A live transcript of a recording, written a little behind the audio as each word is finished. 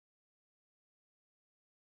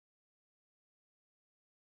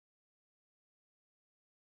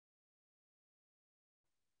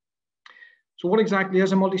So what exactly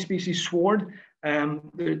is a multi-species sward?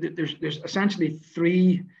 There's essentially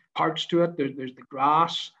three parts to it. There's the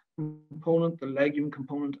grass component, the legume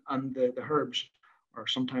component, and the herbs, are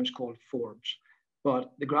sometimes called forbs.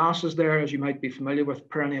 But the grass is there, as you might be familiar with,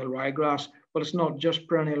 perennial ryegrass, but it's not just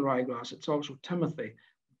perennial ryegrass, it's also timothy,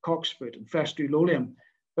 cocksfoot, and festuloleum.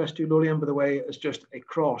 Festuloleum, by the way, is just a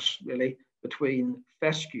cross, really, between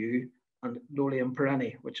fescue and Lolium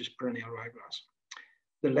perenne, which is perennial ryegrass.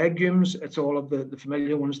 The legumes, it's all of the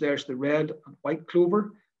familiar ones there. It's the red and white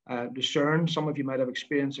clover, lucerne. Some of you might have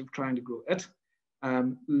experience of trying to grow it.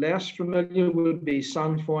 Less familiar would be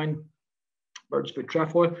sainfoin, bird's foot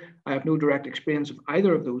trefoil. I have no direct experience of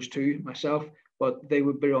either of those two myself, but they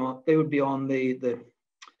would be on maybe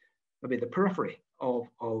the periphery of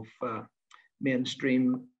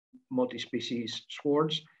mainstream multi-species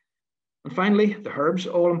swards. And finally, the herbs,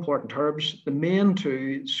 all important herbs. The main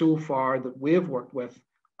two so far that we've worked with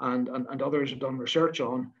and others have done research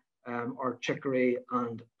on are chicory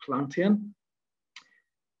and plantain.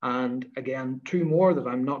 And again, two more that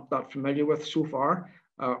I'm not that familiar with so far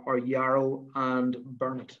are yarrow and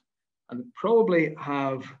burnet, and probably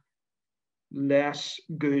have less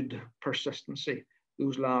good persistency,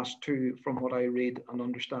 those last two, from what I read and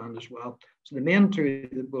understand as well. So the main two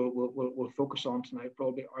that we'll focus on tonight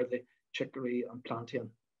probably are the chicory and plantain.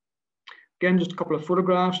 Again, just a couple of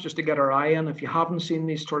photographs just to get our eye in. If you haven't seen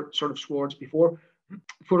these sort of swards before, the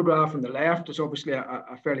photograph on the left is obviously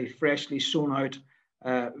a fairly freshly sown out,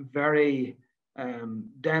 very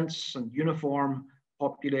dense and uniform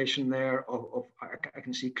population there of I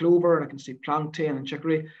can see clover, and I can see plantain and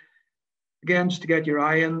chicory. Again, just to get your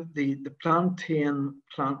eye in, the plantain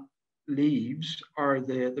plant leaves are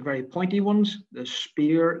the very pointy ones, the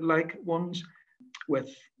spear-like ones with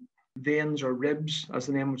veins or ribs, as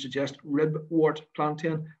the name would suggest, ribwort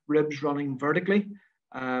plantain, ribs running vertically,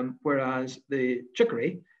 whereas the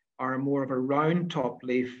chicory are more of a round top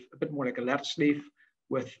leaf, a bit more like a lettuce leaf,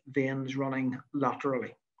 with veins running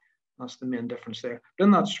laterally. That's the main difference there. But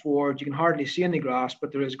in that sward, you can hardly see any grass,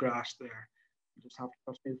 but there is grass there. You just have to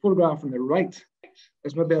trust me. The photograph on the right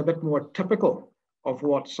is maybe a bit more typical of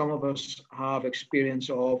what some of us have experience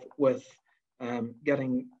of with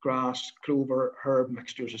getting grass, clover, herb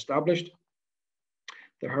mixtures established.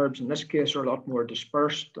 The herbs in this case are a lot more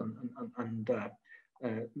dispersed and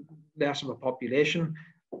less of a population.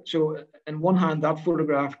 So in one hand, that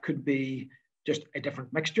photograph could be just a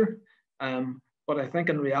different mixture. But I think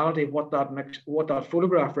in reality, what that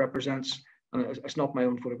photograph represents, and it's not my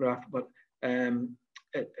own photograph, but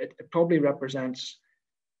it probably represents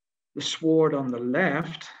the sward on the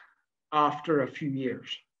left after a few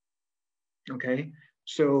years. Okay,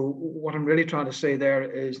 so what I'm really trying to say there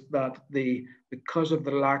is that because of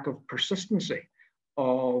the lack of persistency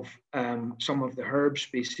of some of the herb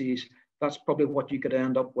species, that's probably what you could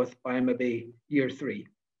end up with by maybe year 3.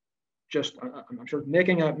 Just, I'm sort of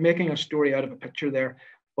making a story out of a picture there,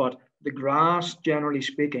 but the grass, generally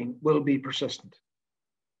speaking, will be persistent.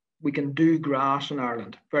 We can do grass in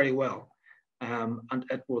Ireland very well, and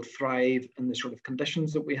it will thrive in the sort of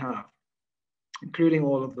conditions that we have, including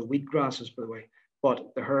all of the wheat grasses, by the way,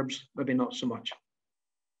 but the herbs, maybe not so much.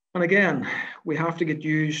 And again, we have to get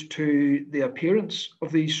used to the appearance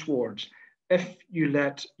of these swards. If you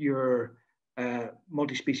let your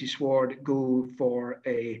multi-species sward go for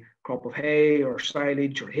a crop of hay or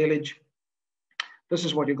silage or haylage, this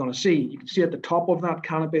is what you're going to see. You can see at the top of that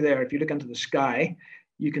canopy there, if you look into the sky,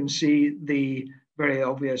 you can see the very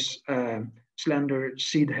obvious slender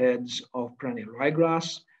seed heads of perennial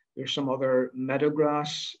ryegrass. There's some other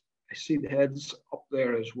meadowgrass seed heads up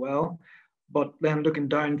there as well. But then looking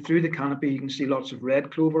down through the canopy, you can see lots of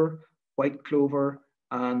red clover, white clover,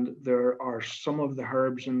 and there are some of the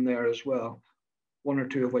herbs in there as well, one or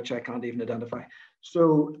two of which I can't even identify.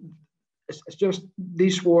 So it's just,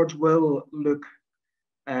 these swards will look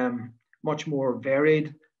much more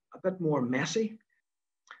varied, a bit more messy.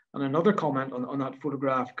 And another comment on that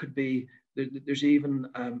photograph could be there's even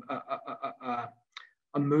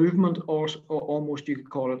a movement, or almost you could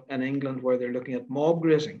call it, in England, where they're looking at mob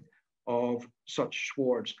grazing of such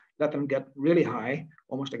swards. Let them get really high,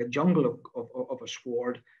 almost like a jungle of a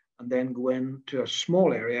sward, and then go into a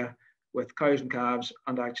small area with cows and calves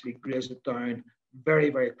and actually graze it down very,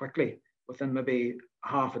 very quickly within maybe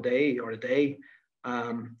half a day or a day.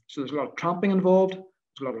 So there's a lot of tramping involved.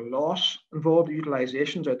 There's a lot of loss involved,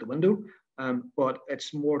 utilizations out the window, but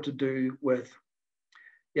it's more to do with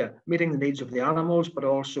meeting the needs of the animals, but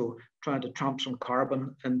also trying to tramp some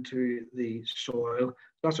carbon into the soil.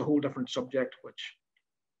 That's a whole different subject, which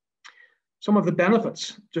some of the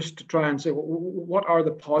benefits, just to try and say, what are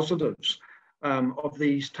the positives of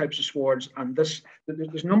these types of swards, and there's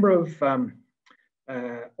a number of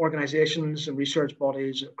organisations and research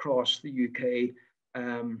bodies across the UK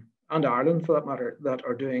and Ireland, for that matter, that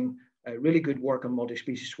are doing really good work on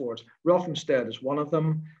multi-species swards. Rothamsted is one of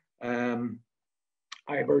them.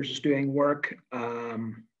 Ibers is doing work.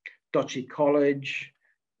 Duchy College,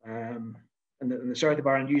 in the south of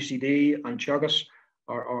Ireland, UCD and Teagasc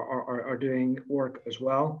are doing work as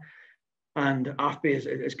well. And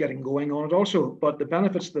AFBI is getting going on it also. But the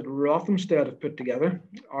benefits that Rothamsted have put together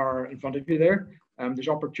are in front of you there. There's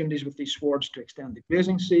opportunities with these swards to extend the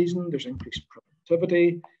grazing season. There's increased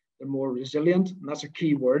productivity. They're more resilient, and that's a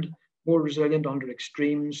key word. More resilient under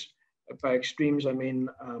extremes. By extremes, I mean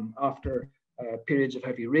after periods of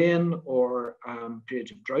heavy rain or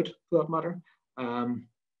periods of drought, for that matter.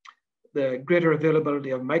 The greater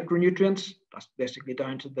availability of micronutrients. That's basically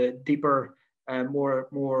down to the deeper,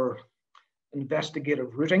 more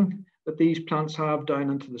investigative rooting that these plants have down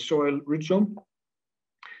into the soil root zone.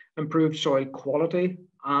 Improved soil quality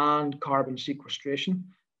and carbon sequestration,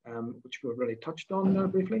 which we've already touched on there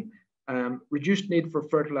briefly. Reduced need for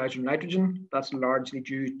fertilizer and nitrogen. That's largely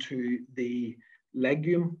due to the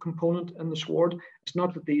legume component in the sward. It's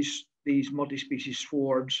not that these multi-species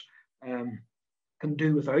swards can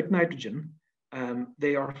do without nitrogen.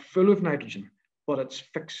 They are full of nitrogen, but it's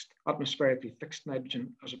fixed, atmospherically fixed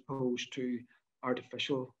nitrogen as opposed to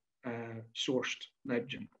artificial sourced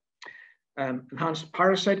nitrogen. Enhanced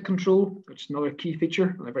parasite control, which is another key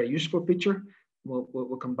feature and a very useful feature.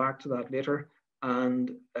 We'll come back to that later.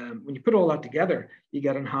 And when you put all that together, you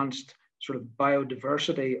get enhanced sort of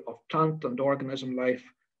biodiversity of plant and organism life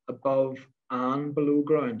above and below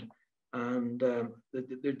ground. And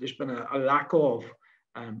there's been a lack of,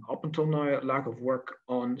 up until now, a lack of work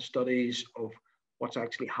on studies of what's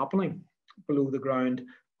actually happening below the ground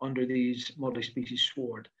under these multi-species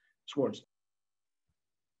swards.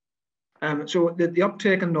 So the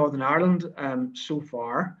uptake in Northern Ireland so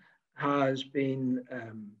far has been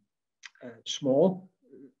small,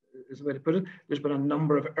 is the way to put it. There's been a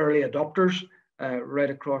number of early adopters right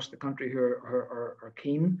across the country who are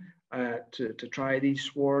keen to try these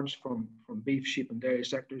swards from beef, sheep and dairy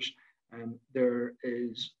sectors. There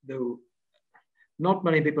is, though not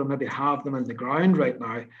many people maybe have them in the ground right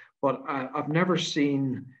now, but I've never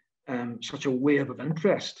seen such a wave of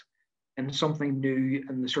interest in something new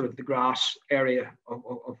in the sort of the grass area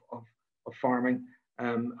of farming,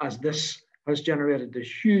 as this has generated a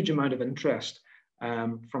huge amount of interest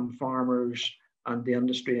from farmers and the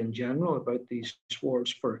industry in general about these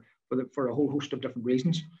swards for a whole host of different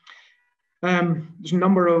reasons. There's a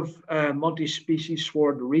number of multi-species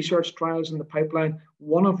sward research trials in the pipeline,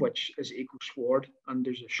 one of which is EcoSward, and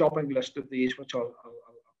there's a shopping list of these, which I'll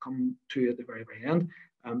come to at the very, very end.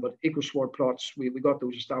 But EcoSward plots, we got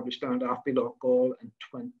those established down at AFBI Loughgall in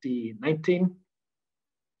 2019.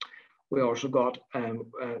 We also got,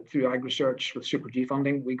 through AgResearch with Super G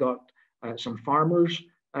funding, we got some farmers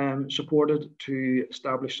supported to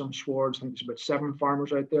establish some swards. I think there's about 7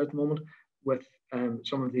 farmers out there at the moment with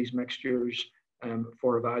some of these mixtures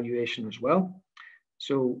for evaluation as well.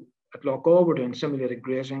 So at Loughgall, we're doing simulated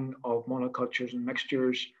grazing of monocultures and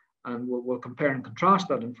mixtures, and we'll compare and contrast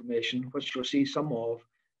that information, which you'll see some of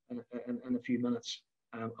in a few minutes.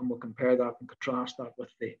 And we'll compare that and contrast that with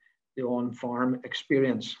the on-farm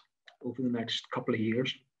experience over the next couple of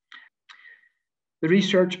years. The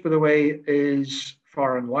research, by the way, is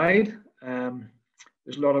far and wide.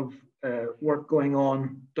 There's a lot of work going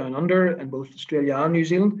on down under in both Australia and New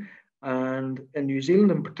Zealand. And in New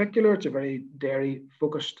Zealand in particular, it's a very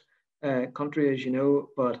dairy-focused country, as you know,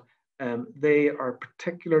 but they are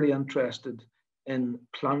particularly interested in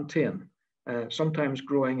plantain, sometimes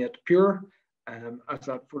growing it pure, as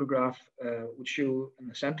that photograph would show in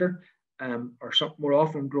the centre, or more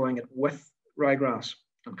often growing it with ryegrass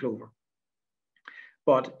and clover.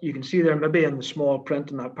 But you can see there, maybe in the small print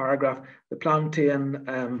in that paragraph, the plantain,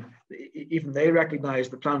 even they recognise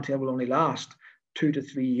the plantain will only last 2 to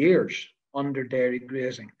 3 years under dairy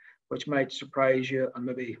grazing, which might surprise you and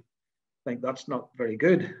maybe think that's not very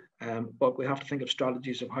good. But we have to think of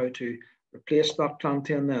strategies of how to replace that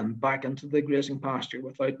plantain then back into the grazing pasture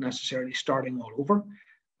without necessarily starting all over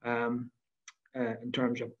in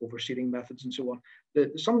terms of overseeding methods and so on.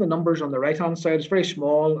 Some of the numbers on the right-hand side is very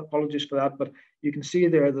small, apologies for that, but you can see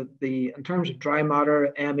there that in terms of dry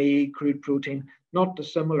matter, ME, crude protein, not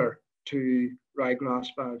dissimilar to ryegrass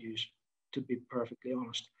values, to be perfectly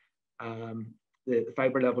honest. The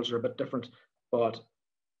fiber levels are a bit different, but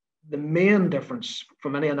the main difference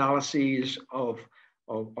from any analyses of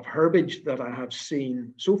herbage that I have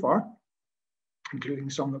seen so far, including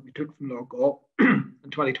some that we took from Loughgall in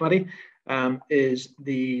 2020 is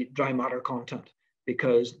the dry matter content,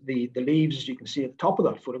 because the leaves, as you can see at the top of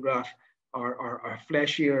that photograph, are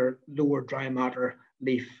fleshier, lower dry matter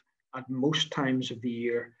leaf at most times of the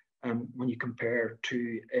year when you compare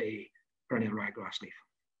to a perennial ryegrass leaf.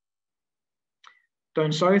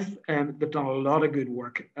 Down south, they've done a lot of good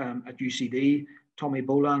work at UCD.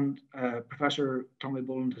 Professor Tommy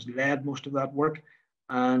Boland has led most of that work,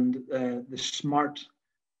 and the smart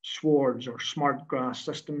swards or smart grass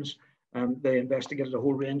systems, they investigated a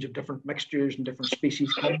whole range of different mixtures and different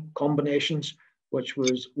species combinations, which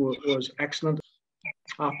was excellent.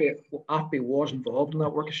 AFBI was involved in that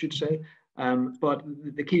work, I should say, but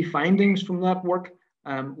the key findings from that work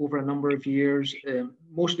over a number of years,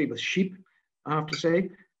 mostly with sheep, I have to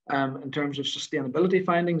say, in terms of sustainability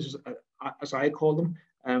findings, as I call them,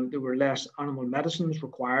 there were less animal medicines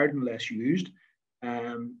required and less used.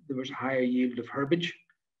 There was a higher yield of herbage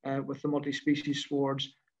with the multi-species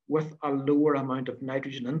swards, with a lower amount of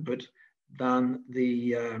nitrogen input than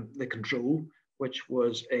the control, which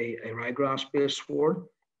was a ryegrass-based sward.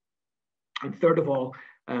 And third of all,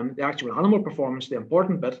 the actual animal performance, the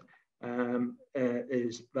important bit,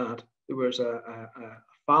 is that there was a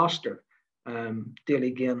faster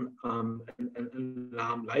daily gain in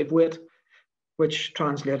lamb live weight, which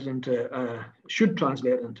translated into should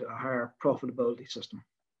translate into a higher profitability system.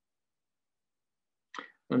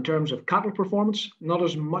 In terms of cattle performance, not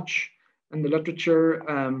as much in the literature.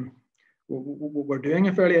 We're doing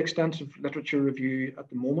a fairly extensive literature review at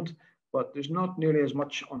the moment, but there's not nearly as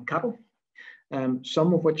much on cattle.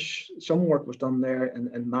 Some work was done there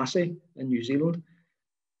in Massey in New Zealand,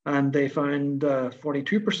 and they found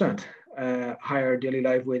 42% higher daily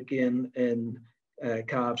live weight gain in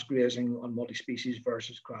calves grazing on multi-species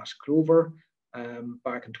versus grass clover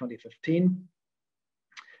back in 2015.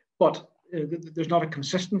 But there's not a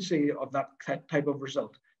consistency of that type of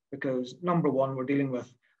result, because number one, we're dealing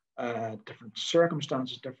with different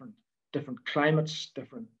circumstances, different climates,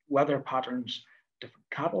 different weather patterns, different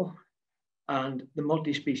cattle, and the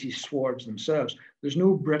multi-species swards themselves. There's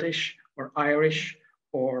no British or Irish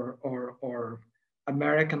or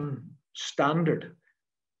American standard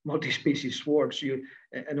multi-species swards.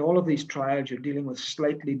 In all of these trials, you're dealing with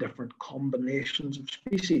slightly different combinations of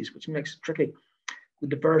species, which makes it tricky. The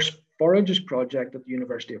Diverse Forages Project at the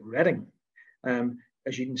University of Reading,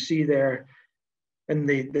 as you can see there in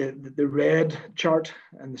the red chart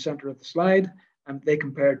in the center of the slide, they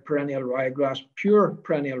compared pure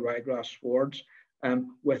perennial ryegrass swards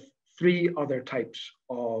with 3 other types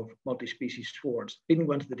of multi-species swards. Didn't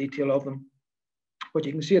go into the detail of them, but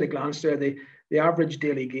you can see at a glance there, the average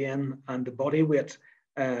daily gain and the body weight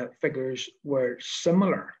figures were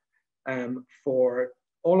similar for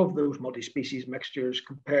all of those multi-species mixtures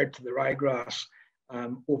compared to the ryegrass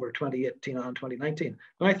over 2018 and 2019.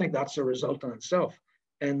 And I think that's a result in itself,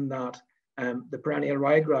 in that the perennial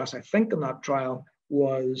ryegrass, I think in that trial,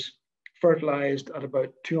 was fertilized at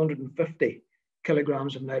about 250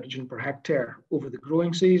 kilograms of nitrogen per hectare over the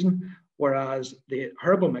growing season, whereas the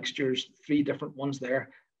herbal mixtures, 3 different ones there,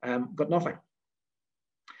 got nothing.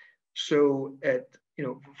 So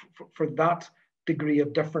for that degree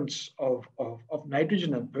of difference of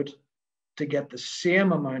nitrogen input to get the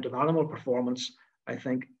same amount of animal performance, I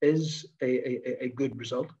think is a good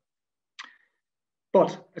result.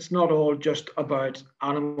 But it's not all just about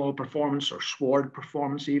animal performance or sward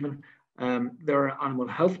performance even. There are animal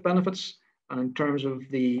health benefits. And in terms of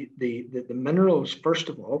the minerals, first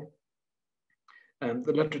of all,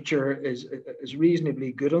 the literature is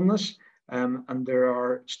reasonably good on this. And there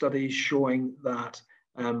are studies showing that,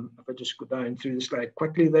 if I just go down through the slide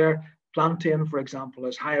quickly there, plantain, for example,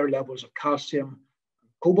 has higher levels of calcium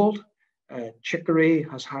and cobalt. Chicory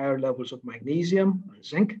has higher levels of magnesium and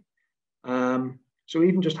zinc. So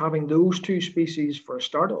even just having those 2 species for a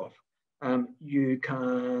start off, you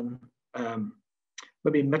can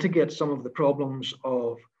maybe mitigate some of the problems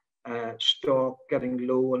of stock getting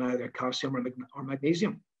low in either calcium or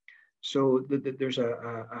magnesium. So there's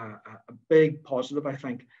a big positive, I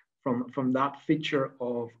think, from that feature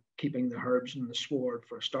of keeping the herbs in the sward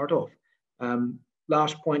for a start off.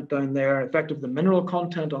 Last point down there, effect of the mineral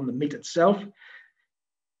content on the meat itself.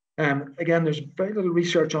 Again, there's very little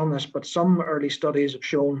research on this, but some early studies have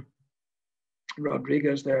shown,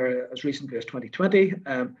 Rodriguez there as recently as 2020,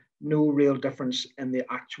 no real difference in the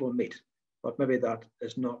actual meat, but maybe that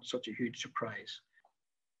is not such a huge surprise.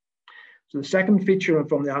 So the second feature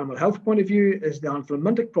from the animal health point of view is the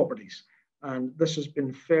anthelmintic properties. And this has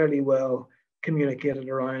been fairly well communicated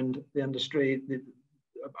around the industry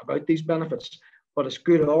about these benefits, but it's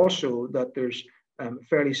good also that there's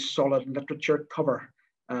fairly solid literature cover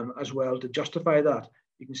as well to justify that.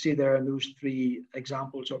 You can see there in those three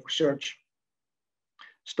examples of research,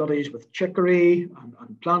 studies with chicory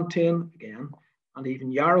and plantain again, and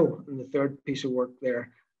even yarrow in the third piece of work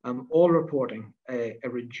there, all reporting a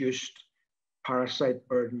reduced parasite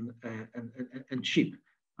burden in sheep.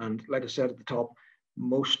 And like I said at the top,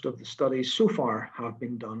 most of the studies so far have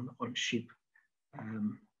been done on sheep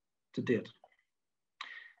to date.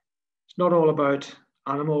 It's not all about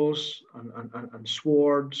animals and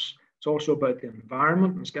swards. It's also about the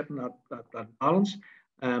environment and it's getting that balance.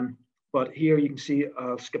 But here you can see,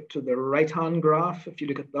 I'll skip to the right-hand graph. If you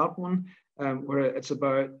look at that one, where it's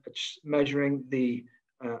measuring the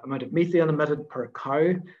amount of methane emitted per cow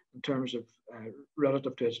in terms of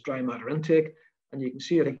relative to its dry matter intake. And you can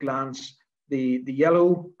see at a glance, the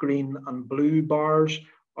yellow, green, and blue bars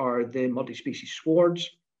are the multi-species swards,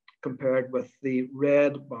 compared with the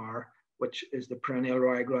red bar, which is the perennial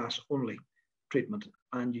ryegrass only treatment.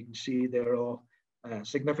 And you can see they're all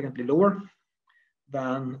significantly lower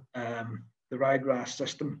than the ryegrass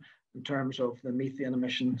system in terms of the methane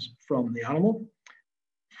emissions from the animal.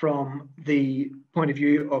 From the point of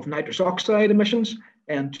view of nitrous oxide emissions,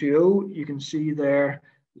 N2O, you can see there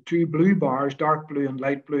the two blue bars, dark blue and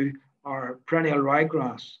light blue, are perennial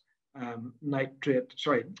ryegrass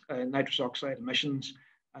nitrous oxide emissions.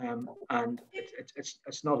 And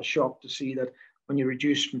it's not a shock to see that when you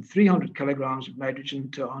reduce from 300 kilograms of nitrogen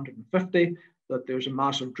to 150, that there's a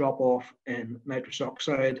massive drop-off in nitrous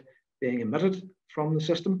oxide being emitted from the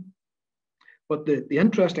system. But the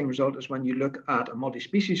interesting result is when you look at a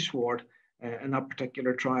multi-species sward in that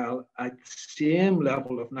particular trial at the same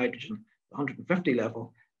level of nitrogen, 150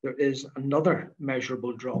 level, there is another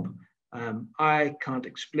measurable drop. I can't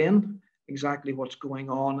explain exactly what's going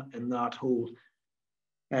on in that whole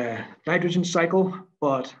nitrogen cycle,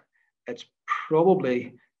 but it's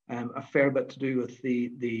probably a fair bit to do with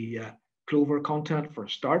the clover content for a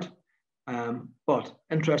start. But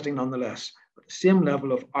interesting nonetheless. At the same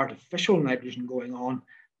level of artificial nitrogen going on,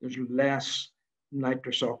 there's less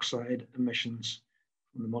nitrous oxide emissions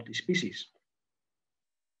from the multi-species.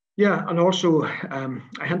 Yeah, and also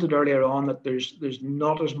I hinted earlier on that there's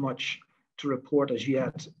not as much to report as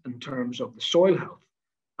yet in terms of the soil health.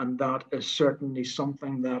 And that is certainly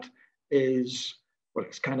something that is, well,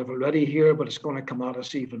 it's kind of already here, but it's going to come at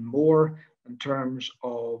us even more in terms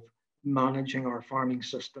of managing our farming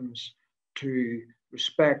systems to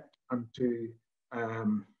respect and to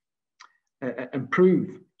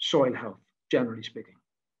improve soil health, generally speaking.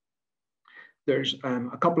 There's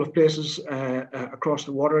a couple of places across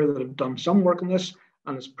the water that have done some work on this,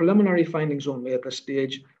 and it's preliminary findings only at this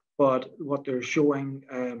stage, but what they're showing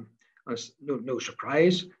is no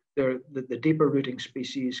surprise. The deeper rooting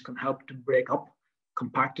species can help to break up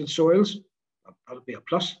compacted soils. That'll be a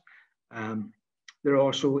plus. They're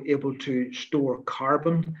also able to store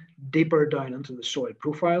carbon deeper down into the soil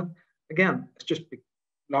profile. Again, it's just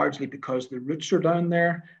largely because the roots are down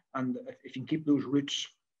there, and if you can keep those roots,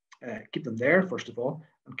 keep them there first of all,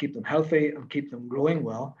 and keep them healthy and keep them growing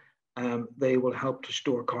well, they will help to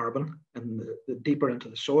store carbon and the deeper into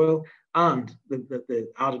the soil. And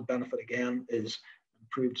the added benefit again is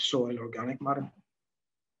improved soil organic matter.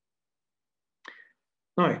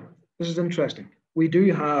 Now, this is interesting. We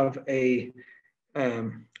do have a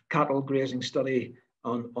cattle grazing study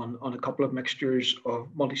on a couple of mixtures of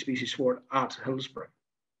multi-species sward at Hillsborough.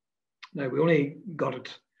 Now, we only got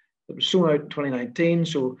it was sown out in 2019,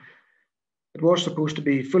 so it was supposed to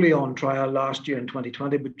be fully on trial last year in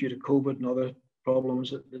 2020, but due to COVID and other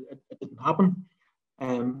problems, it didn't happen.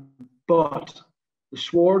 But the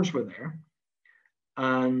swards were there,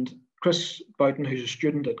 and Chris Boughton, who's a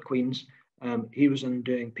student at Queen's, he was in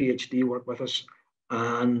doing PhD work with us,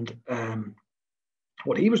 and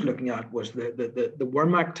what he was looking at was the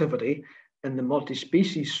worm activity in the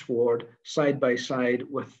multi-species sward side by side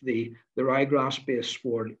with the ryegrass-based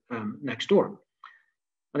sward next door.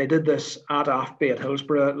 And he did this at AFBI at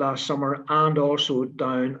Hillsborough last summer, and also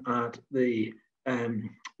down at the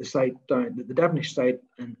site down the Devonish site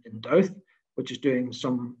in Douth, which is doing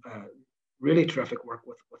some really terrific work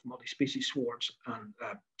with multi-species swards and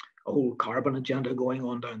a whole carbon agenda going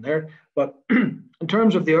on down there. But in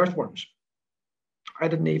terms of the earthworms, I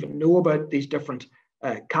didn't even know about these different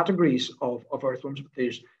categories of earthworms. But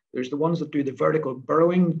there's the ones that do the vertical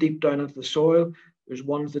burrowing deep down into the soil. There's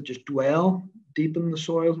ones that just dwell deep in the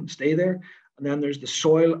soil and stay there. And then there's the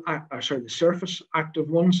the surface active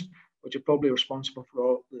ones, which are probably responsible for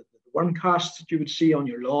all the worm casts that you would see on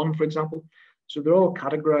your lawn, for example. So they're all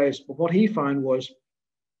categorized. But what he found was,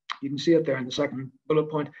 you can see it there in the second bullet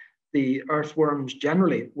point, the earthworms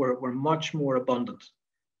generally were much more abundant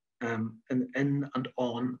in and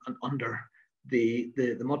on and under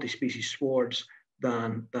the multi-species swards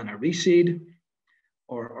than a reseed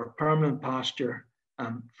or permanent pasture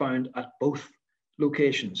found at both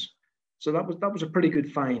locations. So that was a pretty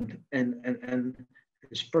good find in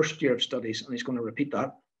his first year of studies, and he's going to repeat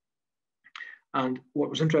that. And what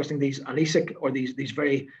was interesting, these anisic, or these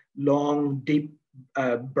very long, deep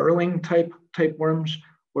burrowing type worms,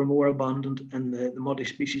 were more abundant in the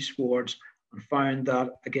multi-species swards, and found that,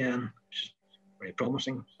 again, very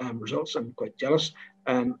promising results. I'm quite jealous.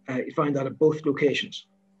 He found that at both locations,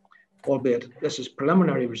 albeit this is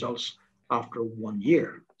preliminary results after 1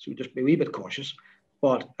 year. So just be a wee bit cautious.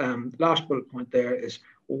 But last bullet point there is,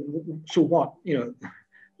 so what? You know,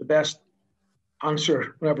 the best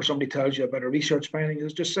answer whenever somebody tells you about a research finding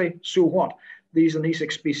is just say, so what? These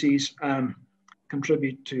anisic species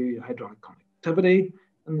contribute to hydraulic conductivity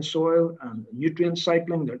in the soil and nutrient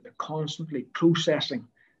cycling. They're constantly processing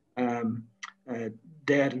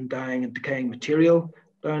dead and dying and decaying material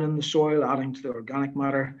down in the soil, adding to the organic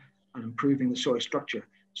matter and improving the soil structure.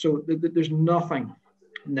 So there's nothing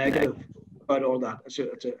negative about all that. It's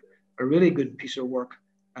a really good piece of work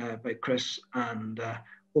by Chris, and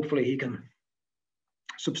hopefully he can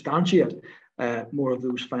substantiate more of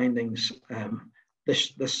those findings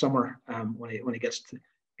this summer when he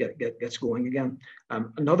gets going again.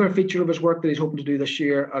 Another feature of his work that he's hoping to do this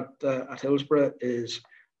year at Hillsborough is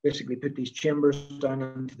basically put these chambers down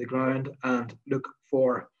into the ground and look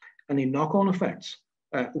for any knock-on effects.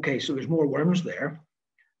 Okay, so there's more worms there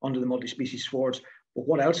under the multi-species swards, but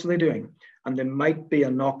what else are they doing? And there might be a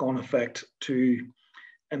knock-on effect to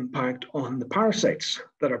impact on the parasites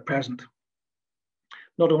that are present,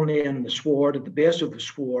 not only in the sward, at the base of the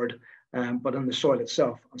sward, but in the soil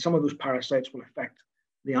itself. And some of those parasites will affect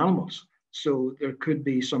the animals. So there could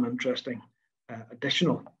be some interesting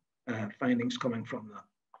additional findings coming from that.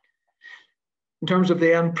 In terms of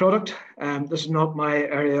the end product, this is not my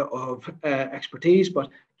area of expertise, but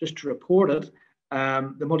just to report it,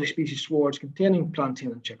 the multi-species swards containing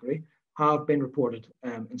plantain and chicory have been reported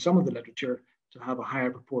in some of the literature to have a higher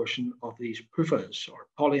proportion of these PUFAs, or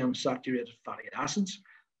polyunsaturated fatty acids,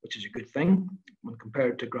 which is a good thing when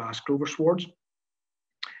compared to grass clover swards.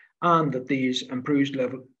 And that these improved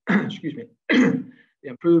level, excuse me, the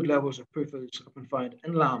improved levels of PUFAs have been found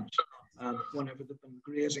in lambs whenever they've been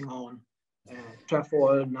grazing on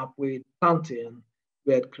trefoil, knapweed, plantain,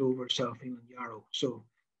 red clover, selfie, and yarrow. So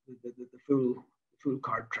the full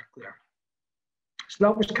card trick there. So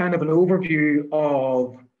that was kind of an overview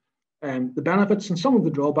of the benefits and some of the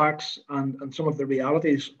drawbacks and some of the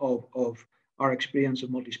realities of our experience of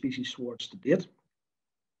multi-species swards to date.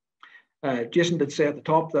 Jason did say at the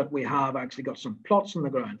top that we have actually got some plots on the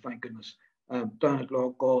ground, thank goodness, down at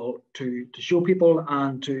Loch Gall to show people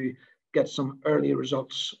and to get some early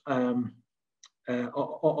results on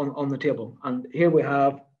the table. And here we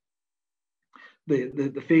have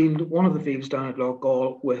the field, one of the fields down at Loch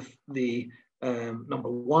Gall with the number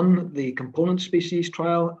one, the component species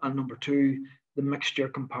trial, and number two, the mixture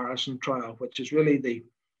comparison trial, which is really the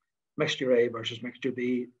mixture A versus mixture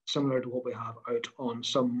B, similar to what we have out on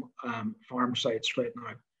some farm sites right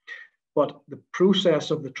now. But the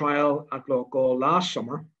process of the trial at Loch Gall last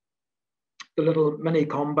summer, the little mini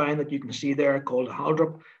combine that you can see there called a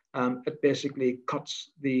Haldrup, it basically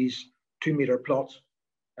cuts these 2 meter plots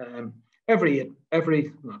every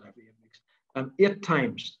 8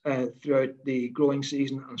 times throughout the growing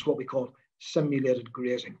season, and it's what we call simulated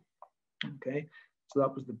grazing. Okay, so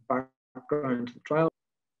that was the background to the trial.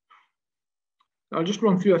 I'll just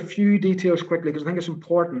run through a few details quickly because I think it's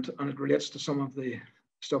important and it relates to some of the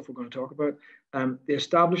stuff we're going to talk about. The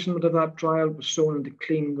establishment of that trial was sown into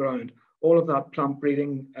clean ground. All of that plant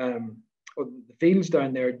breeding, the fields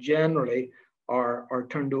down there generally are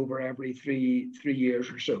turned over every three years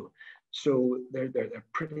or so. So they're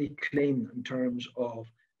pretty clean in terms of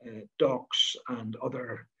docks and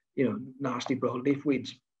other nasty broadleaf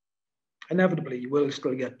weeds. Inevitably, you will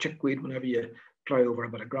still get chickweed whenever you plough over a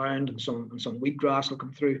bit of ground, and some wheatgrass will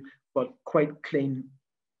come through, but quite clean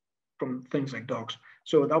from things like docks.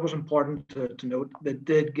 So that was important to note. They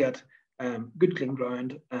did get good clean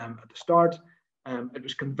ground at the start. It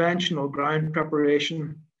was conventional ground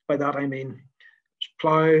preparation. By that I mean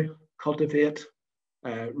plough, cultivate,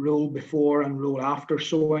 roll before and roll after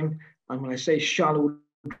sowing. And when I say shallow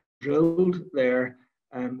drilled there,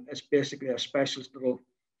 it's basically a specialist little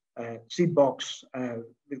seed box.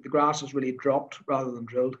 The grass is really dropped rather than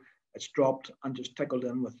drilled. It's dropped and just tickled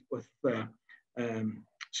in with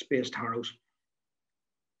spaced harrows.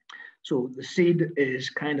 So the seed is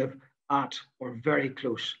kind of at or very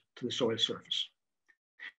close to the soil surface.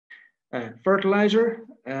 Fertilizer,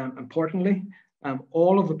 importantly,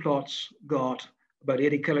 All of the plots got about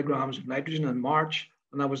 80 kilograms of nitrogen in March,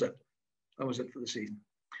 and that was it. That was it for the season.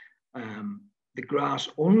 The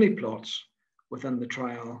grass-only plots within the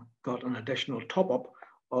trial got an additional top-up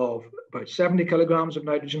of about 70 kilograms of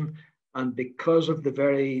nitrogen, and because of the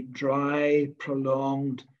very dry,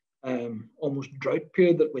 prolonged, almost drought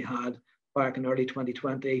period that we had back in early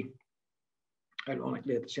 2020,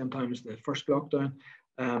 ironically at the same time as the first lockdown,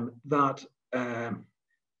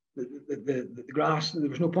 the grass, there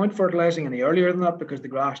was no point fertilizing any earlier than that because the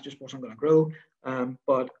grass just wasn't going to grow.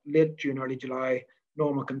 But late June, early July,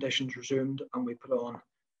 normal conditions resumed, and we put on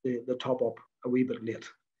the top up a wee bit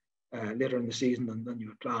later in the season than you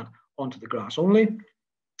would plan onto the grass only.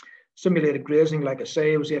 Simulated grazing, like I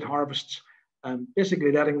say, was 8 harvests,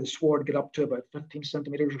 basically letting the sward get up to about 15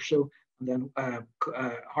 centimeters or so, and then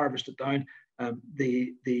harvest it down.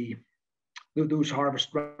 Those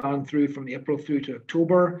harvests ran through from April through to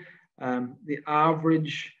October. The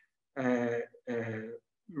average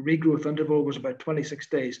regrowth interval was about 26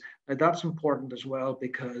 days. Now that's important as well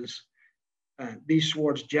because these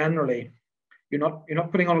swards generally, you're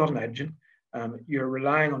not putting on a lot of nitrogen. You're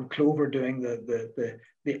relying on clover doing the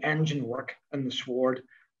engine work in the sward,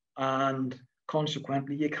 and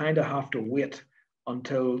consequently you kind of have to wait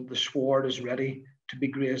until the sward is ready to be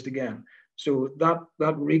grazed again. So that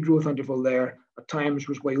regrowth interval there at times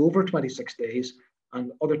was way over 26 days,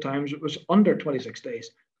 and other times it was under 26 days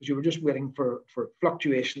because you were just waiting for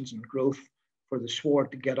fluctuations in growth for the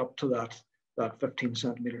sward to get up to that 15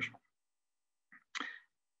 centimeters.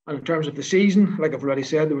 And in terms of the season, like I've already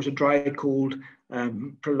said, there was a dry, cold,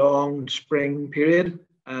 prolonged spring period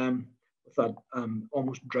with that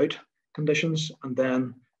almost drought conditions, and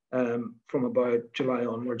then from about July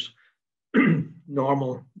onwards,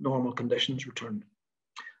 normal conditions returned.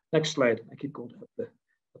 Next slide. I keep going to hit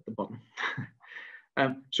the button.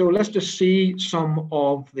 So let's just see some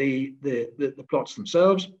of the plots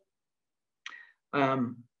themselves.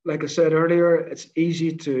 Like I said earlier, it's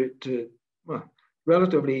easy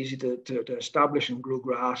relatively easy to establish and grow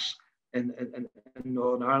grass in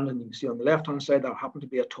Northern Ireland. And you can see on the left-hand side that happened to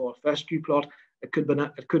be a tall fescue plot. It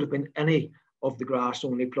could have been any of the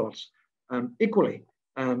grass-only plots. Equally,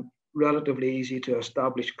 relatively easy to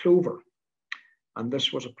establish clover. And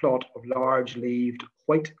this was a plot of large-leaved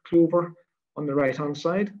white clover on the right-hand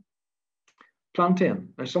side.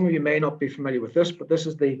 Plantain. Now, some of you may not be familiar with this, but this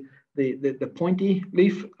is the pointy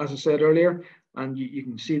leaf, as I said earlier, and you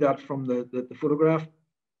can see that from the photograph,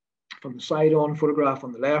 from the side-on photograph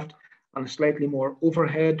on the left, and a slightly more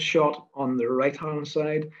overhead shot on the right-hand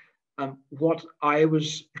side. What I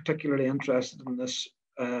was particularly interested in this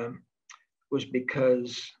was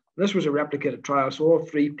because this was a replicated trial, so all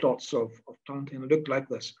 3 plots of plantain looked like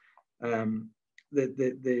this.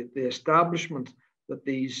 The establishment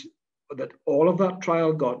that all of that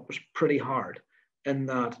trial got was pretty hard, in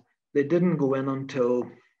that they didn't go in until,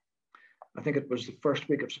 I think it was the first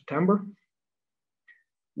week of September.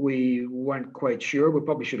 We weren't quite sure. We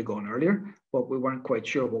probably should have gone earlier, but we weren't quite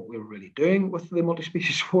sure what we were really doing with the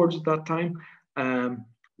multi-species swards at that time.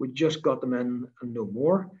 We just got them in and no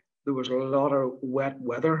more. There was a lot of wet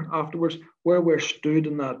weather afterwards. Where we're stood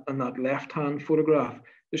in that left-hand photograph,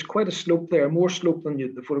 there's quite a slope there, more slope than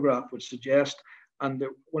the photograph would suggest. And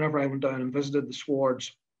whenever I went down and visited the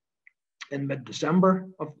swards in mid-December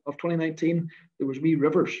of 2019, there was wee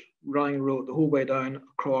rivers running the whole way down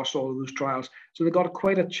across all of those trials. So they got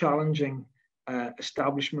quite a challenging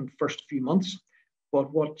establishment first few months.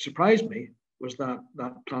 But what surprised me was that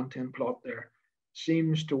plantain plot there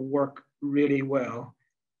seems to work really well,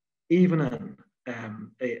 even in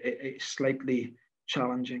a slightly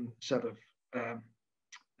challenging set of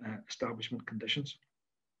establishment conditions,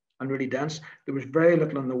 and really dense. There was very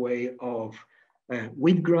little in the way of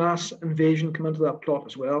weedgrass invasion come into that plot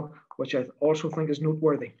as well, which I also think is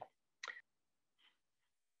noteworthy.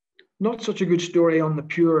 Not such a good story on the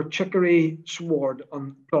pure chicory sward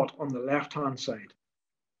plot on the left-hand side.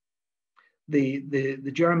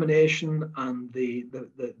 The germination and the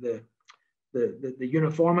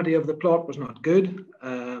uniformity of the plot was not good.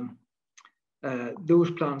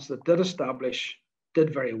 Those plants that did establish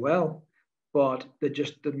did very well, but they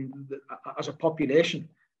just didn't, as a population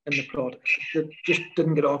in the plot, just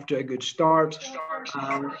didn't get off to a good start.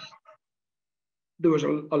 There was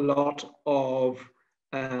a lot of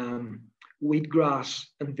wheatgrass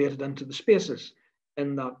invaded into the spaces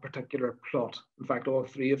in that particular plot. In fact, all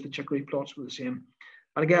 3 of the chicory plots were the same.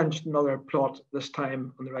 And again, just another plot, this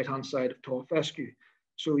time on the right-hand side of tall fescue.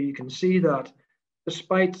 So you can see that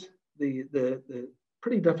despite the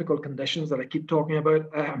pretty difficult conditions that I keep talking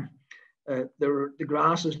about, the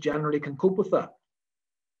grasses generally can cope with that.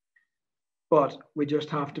 but we just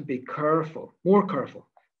have to be careful, more careful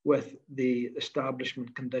with the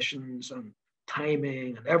establishment conditions and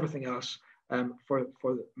timing and everything else in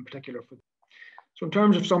particular. So in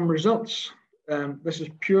terms of some results, this is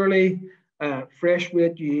purely fresh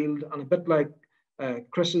weight yield, and a bit like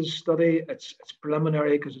Chris's study, it's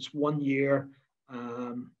preliminary because it's 1 year.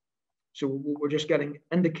 So we're just getting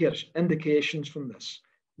indications from this,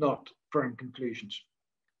 not firm conclusions.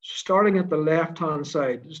 So starting at the left-hand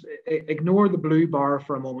side, just ignore the blue bar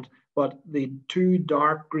for a moment, but the two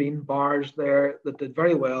dark green bars there that did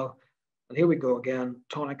very well, and here we go again,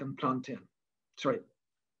 tonic and plantain. Sorry,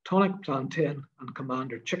 tonic, plantain, and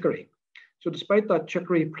Commander Chicory. So despite that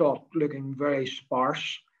chicory plot looking very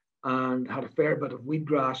sparse and had a fair bit of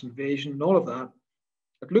weedgrass invasion and all of that,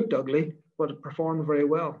 it looked ugly, but it performed very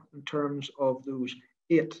well in terms of those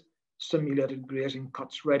 8 simulated grazing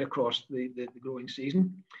cuts right across the growing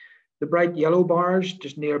season. The bright yellow bars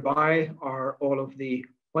just nearby are all of the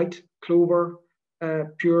white clover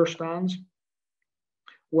pure stands.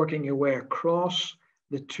 Working your way across,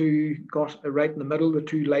 the two right in the middle, the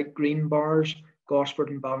two light green bars, Gosford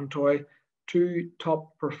and Ballantoy, 2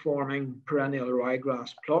 top performing perennial ryegrass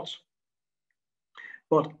plots.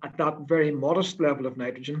 But at that very modest level of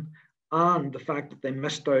nitrogen, and the fact that they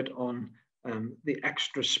missed out on the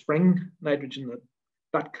extra spring nitrogen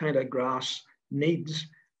that kind of grass needs,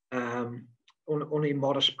 only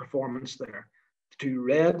modest performance there. The 2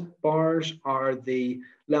 red bars are the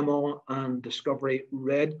Lemon and Discovery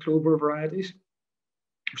red clover varieties,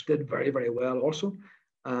 which did very, very well also.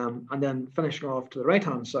 And then finishing off to the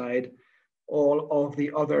right-hand side, all of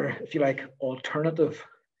the other, if you like, alternative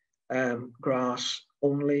grass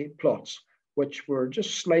only plots, which were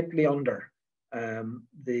just slightly under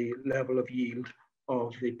the level of yield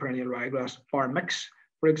of the perennial ryegrass. Our mix,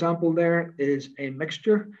 for example, there is a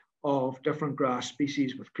mixture of different grass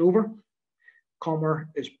species with clover. Comer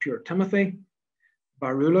is pure timothy.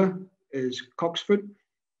 Barula is cocksfoot.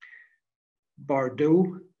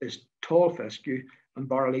 Bordeaux is tall fescue, and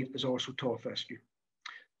Barley is also tall fescue.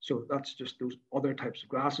 So that's just those other types of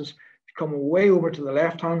grasses. If you come way over to the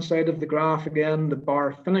left-hand side of the graph again, the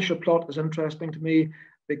bar finisher plot is interesting to me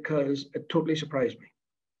because it totally surprised me.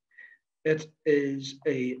 It is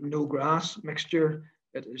a no grass mixture.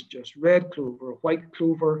 It is just red clover, white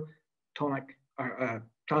clover, tonic,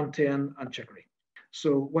 plantain, and chicory.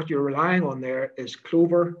 So what you're relying on there is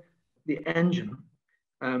clover, the engine,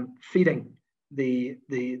 feeding the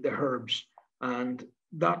herbs. And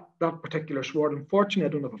that particular sward, unfortunately, I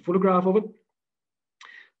don't have a photograph of it,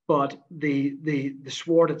 but the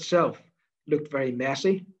sward itself looked very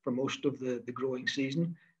messy for most of the growing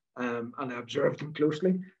season, and I observed them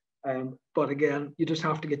closely. But again, you just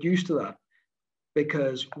have to get used to that,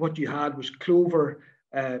 because what you had was clover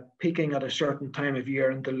peaking at a certain time of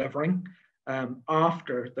year and delivering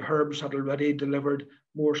after the herbs had already delivered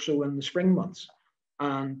more so in the spring months.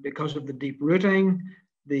 And because of the deep rooting,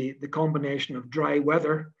 the combination of dry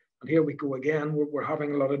weather, and here we go again, we're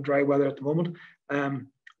having a lot of dry weather at the moment,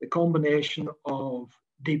 the combination of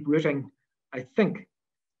deep rooting, I think,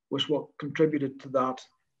 was what contributed to that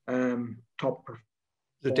top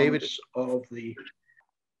performance of the.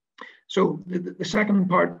 So the second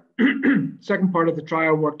part, of the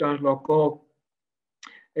trial work down at Loch Gall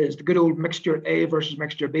is the good old mixture A versus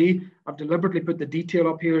mixture B. I've deliberately put the detail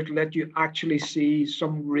up here to let you actually see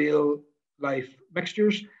some real life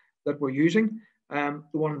mixtures that we're using. The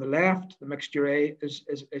one on the left, the mixture A, is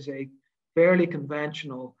a fairly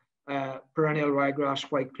conventional perennial ryegrass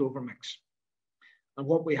white clover mix. And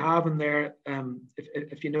what we have in there,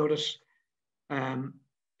 if you notice,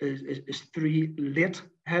 is 3 late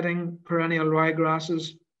heading perennial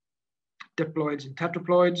ryegrasses, diploids and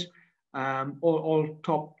tetraploids, all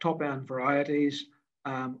top end varieties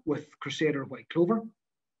with Crusader white clover.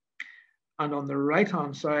 And on the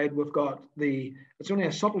right-hand side, we've got it's only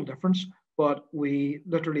a subtle difference, but we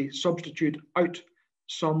literally substitute out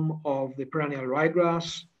some of the perennial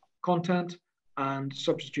ryegrass content and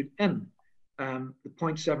substitute in the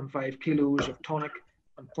 0.75 kilos of tonic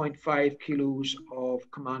and 0.5 kilos of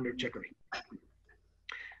Commander chicory.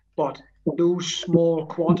 But those small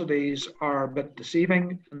quantities are a bit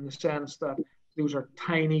deceiving in the sense that those are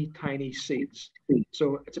tiny, tiny seeds.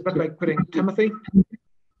 So it's a bit like putting Timothy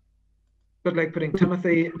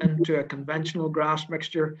into a conventional grass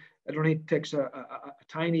mixture. It only takes a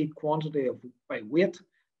tiny quantity by weight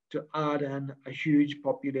to add in a huge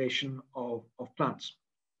population of plants.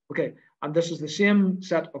 Okay, and this is the same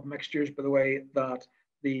set of mixtures, by the way, that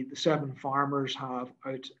the 7 farmers have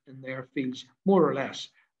out in their fields, more or less.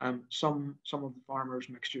 Some of the farmers'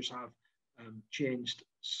 mixtures have changed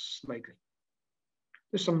slightly.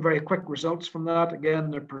 There's some very quick results from that.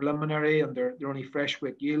 Again, they're preliminary and they're only fresh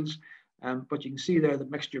weight yields. But you can see there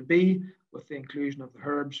that mixture B, with the inclusion of the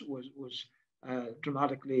herbs, was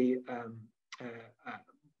dramatically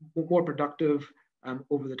more productive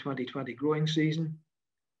over the 2020 growing season,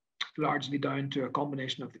 largely down to a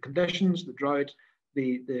combination of the conditions, the drought,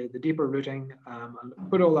 the deeper rooting, and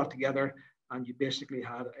put all that together, and you basically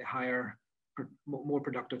had a higher, more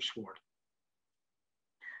productive sward.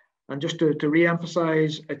 And just to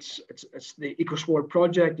re-emphasize, it's the EcoSward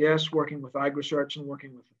project, yes, working with AgResearch and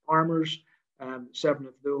working with the farmers, 7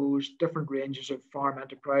 of those, different ranges of farm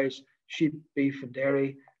enterprise, sheep, beef and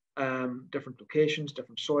dairy, different locations,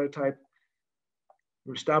 different soil type.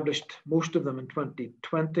 We established most of them in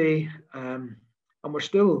 2020, and we're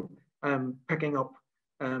still picking up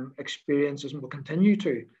experiences, and will continue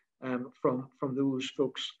to from those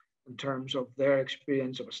folks in terms of their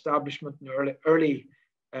experience of establishment in early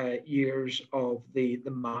years of the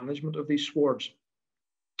management of these swards.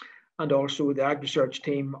 And also the AgResearch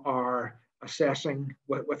team are assessing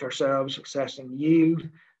with ourselves, assessing yield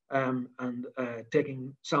and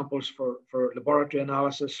taking samples for laboratory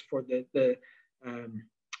analysis for the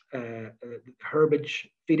herbage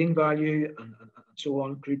feeding value and so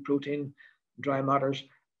on, crude protein, dry matters,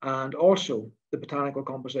 and also the botanical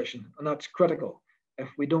composition. And that's critical. If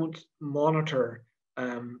we don't monitor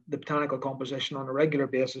the botanical composition on a regular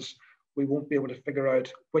basis, we won't be able to figure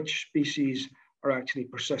out which species are actually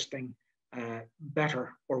persisting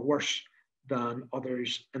better or worse than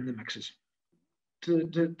others in the mixes.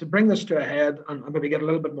 To bring this to a head and maybe get a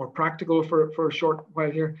little bit more practical for a short while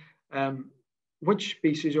here, which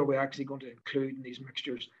species are we actually going to include in these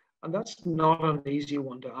mixtures? And that's not an easy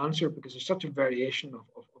one to answer because there's such a variation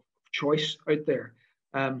of choice out there.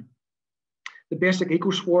 The basic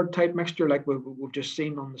EcoSward type mixture, like we've just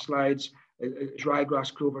seen on the slides, is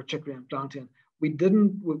ryegrass, clover, chicory, and plantain. We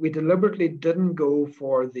deliberately didn't go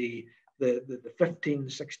for the 15,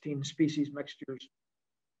 16 species mixtures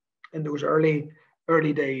in those early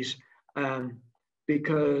days,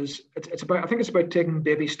 because I think it's about taking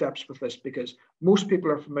baby steps with this, because most people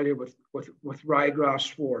are familiar with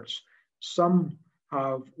ryegrass swards. Some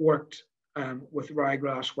have worked with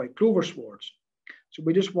ryegrass white clover swards. So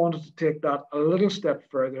we just wanted to take that a little step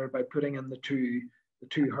further by putting in the two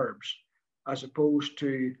herbs, as opposed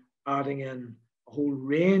to adding in a whole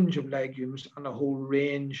range of legumes and a whole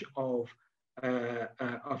range of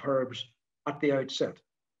herbs at the outset.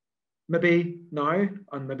 Maybe now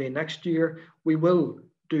and maybe next year, we will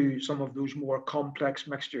do some of those more complex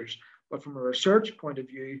mixtures. But from a research point of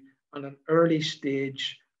view and an early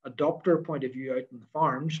stage adopter point of view out in the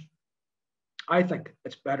farms, I think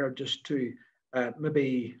it's better just to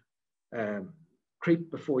maybe creep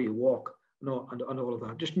before you walk, and all of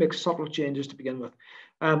that. Just make subtle changes to begin with.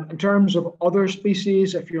 In terms of other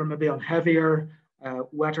species, if you're maybe on heavier,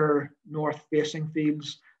 wetter, north-facing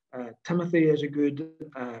fields, Timothy is a good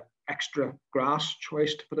extra grass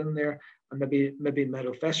choice to put in there, and maybe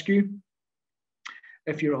meadow fescue.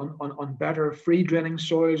 If you're on better free draining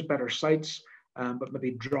soils, better sites, but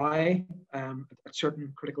maybe dry at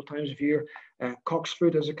certain critical times of year,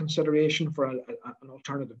 cocksfoot is a consideration for an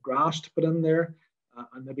alternative grass to put in there,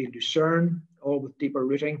 and maybe lucerne, all with deeper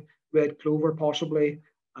rooting, red clover possibly,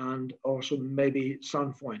 and also maybe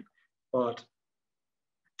sainfoin. But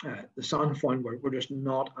the sainfoin we're just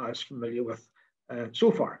not as familiar with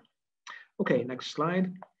so far. Okay, next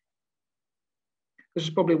slide. This is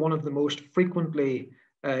probably one of the most frequently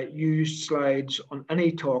used slides on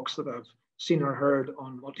any talks that I've seen or heard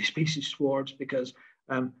on multi-species swards, because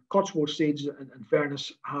Cotswold Seeds, in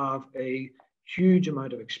fairness, have a huge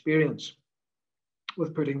amount of experience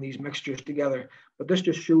with putting these mixtures together. But this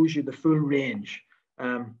just shows you the full range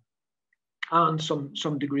and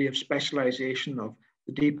some degree of specialization of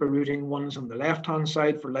the deeper rooting ones on the left-hand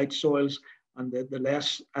side for light soils, and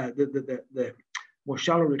the more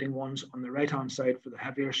shallow rooting ones on the right-hand side for the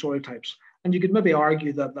heavier soil types. And you could maybe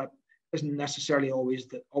argue that that isn't necessarily always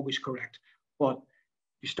correct. But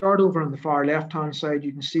if you start over on the far left-hand side,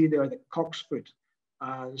 you can see there that cocksfoot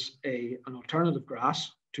as an alternative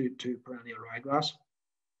grass to perennial ryegrass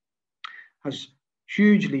has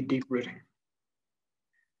hugely deep rooting.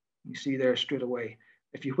 You see there straight away.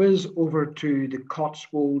 If you whiz over to the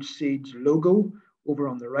Cotswold Seeds logo over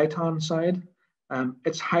on the right-hand side,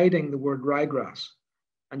 it's hiding the word ryegrass.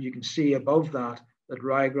 And you can see above that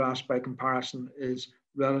ryegrass, by comparison, is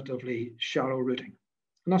relatively shallow rooting.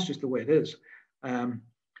 And that's just the way it is.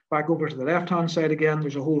 Back over to the left-hand side again,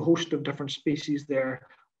 there's a whole host of different species there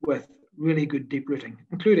with really good deep rooting,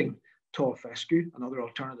 including tall fescue, another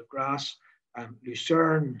alternative grass,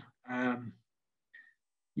 lucerne,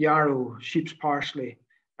 yarrow, sheep's parsley.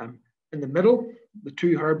 In the middle, the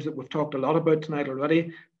two herbs that we've talked a lot about tonight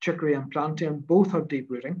already, chicory and plantain, both have deep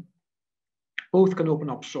rooting. Both can open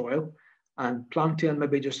up soil, and plantain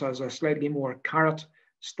maybe just has a slightly more carrot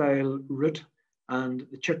style root, and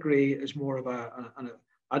the chicory is more of an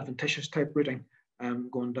adventitious type rooting,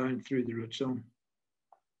 going down through the root zone.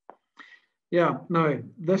 Yeah, now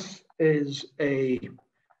this is a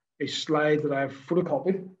slide that I've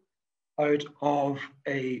photocopied out of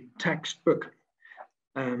a textbook,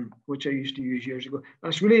 which I used to use years ago.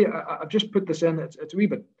 And it's really, I've just put this in, it's a wee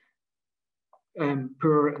bit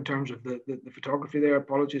poor in terms of the photography there,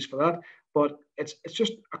 apologies for that, but it's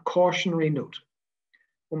just a cautionary note.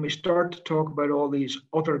 When we start to talk about all these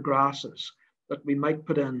other grasses that we might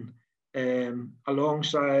put in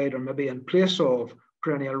alongside or maybe in place of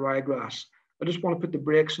perennial ryegrass, I just want to put the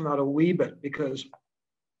brakes on that a wee bit, because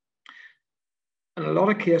in a lot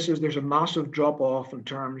of cases, there's a massive drop off in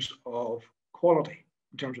terms of quality,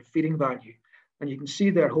 in terms of feeding value. And you can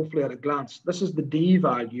see there, hopefully at a glance, this is the D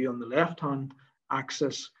value on the left-hand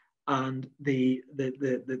axis, and the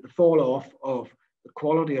fall off of the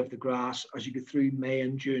quality of the grass as you go through May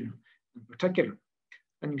and June in particular.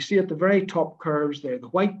 And you see at the very top curves there, the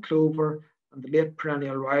white clover and the late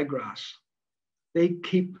perennial ryegrass, they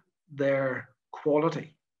keep their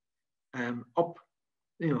quality up,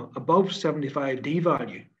 above 75 D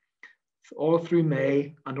value all through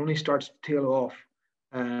May, and only starts to tail off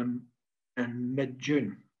in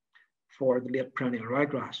mid-June for the late perennial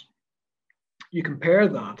ryegrass. You compare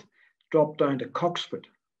that, drop down to cocksfoot.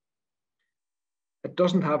 It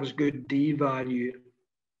doesn't have as good D value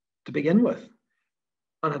to begin with,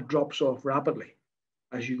 and it drops off rapidly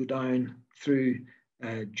as you go down through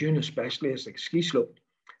June, especially as like ski slope,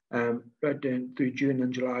 right down through June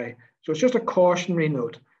and July. So it's just a cautionary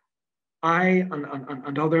note. I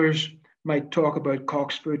and others might talk about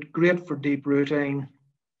cocksfoot, great for deep rooting,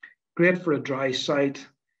 great for a dry site,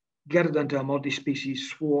 get it into a multi-species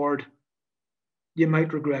sward. You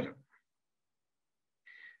might regret it.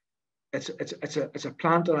 It's a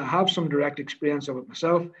plant, and I have some direct experience of it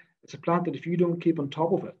myself. It's a plant that if you don't keep on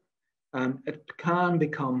top of it, it can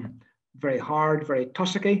become very hard, very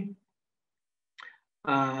tussocky,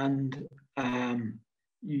 and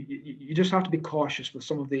you just have to be cautious with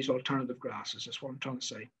some of these alternative grasses. That's what I'm trying to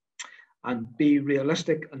say, and be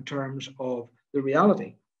realistic in terms of the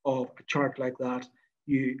reality of a chart like that.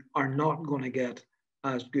 You are not going to get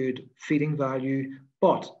as good feeding value,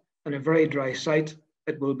 but in a very dry site,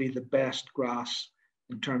 it will be the best grass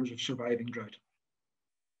in terms of surviving drought.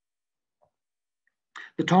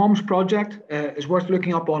 The Toms project is worth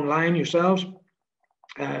looking up online yourselves.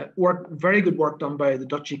 Very good work done by the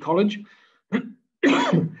Duchy College.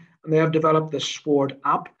 And they have developed this Sward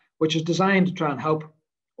app, which is designed to try and help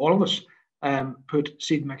all of us put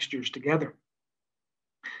seed mixtures together.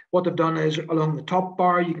 What they've done is, along the top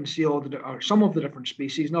bar, you can see some of the different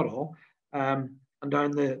species, not all. And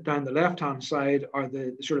down the left-hand side are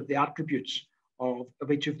the sort of the attributes of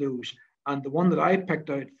each of those. And the one that I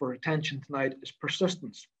picked out for attention tonight is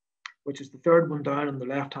persistence, which is the third one down on the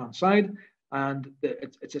left-hand side. And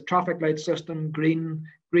it's a traffic light system: green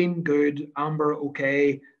good, amber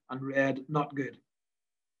okay, and red not good.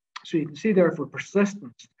 So you can see there for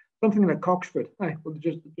persistence, something like cocksfoot, well,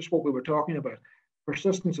 just what we were talking about.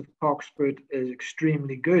 Persistence of cocksfoot is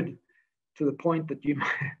extremely good, to the point that you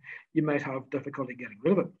might have difficulty getting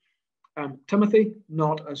rid of it. Timothy,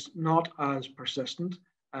 not as persistent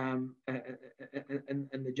in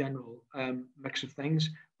the general mix of things,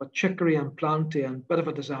 but chicory and plantain, bit of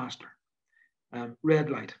a disaster. Red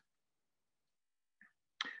light.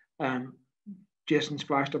 Jason's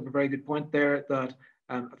flashed up a very good point there, that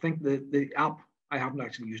I think the app, I haven't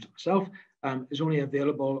actually used it myself, is only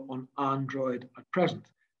available on Android at present,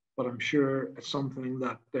 but I'm sure it's something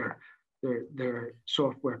that their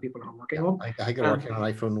software people are working on. I think they're working on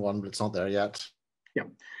iPhone 1, but it's not there yet. Yeah,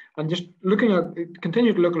 and just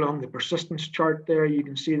continue to look along the persistence chart there, you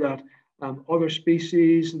can see that other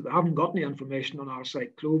species haven't got any information on our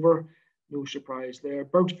site. Clover, no surprise there.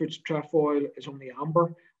 Bergsfoot's trefoil is only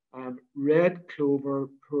amber. Red clover,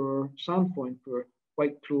 poor. Sandfoin, poor.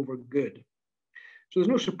 White clover, good. So there's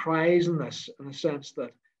no surprise in this, in the sense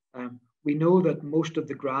that we know that most of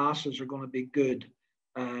the grasses are going to be good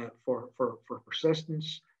for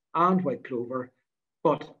persistence and white clover,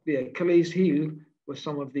 but the Achilles heel with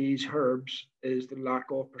some of these herbs is the lack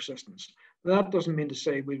of persistence. That doesn't mean to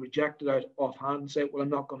say we reject it out offhand and say, well, I'm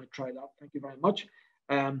not going to try that, thank you very much.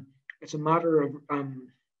 It's a matter of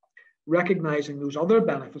recognizing those other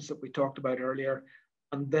benefits that we talked about earlier,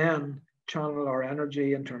 and then channel our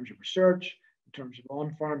energy in terms of research, in terms of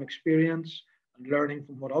on-farm experience, and learning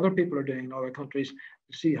from what other people are doing in other countries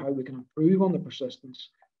to see how we can improve on the persistence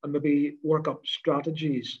and maybe work up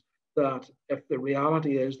strategies that if the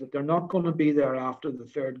reality is that they're not going to be there after the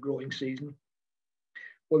third growing season,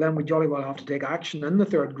 well, then we jolly well have to take action in the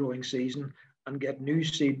third growing season and get new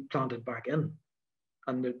seed planted back in.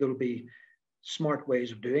 And there'll be smart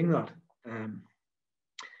ways of doing that.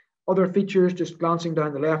 Other features, just glancing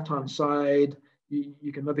down the left-hand side,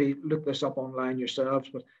 you can maybe look this up online yourselves,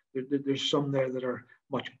 but there's some there that are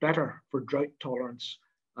much better for drought tolerance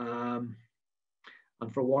and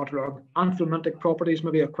for waterlog. Anthelmintic properties,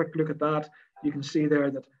 maybe a quick look at that. You can see there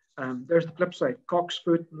that there's the flip side.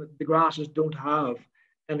 Cocksfoot, the grasses don't have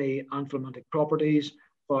any anthelmintic properties,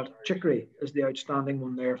 but chicory is the outstanding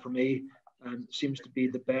one there for me, and seems to be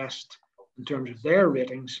the best in terms of their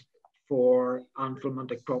ratings for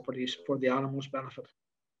anthelmintic properties for the animal's benefit.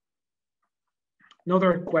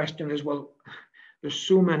 Another question is, well, there's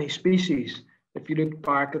so many species. If you look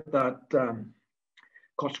back at that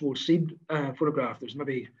Cotswold seed photograph, there's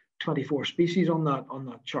maybe 24 species on that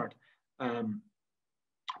chart.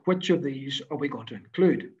 Which of these are we going to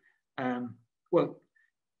include? Well,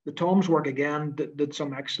 the Tom's work again did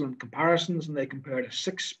some excellent comparisons, and they compared a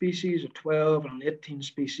 6 species, a 12, and an 18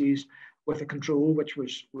 species with a control, which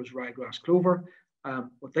was ryegrass clover.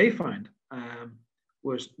 What they found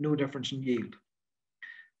was no difference in yield.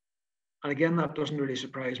 And again, that doesn't really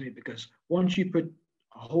surprise me, because once you put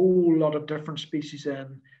a whole lot of different species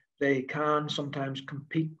in, they can sometimes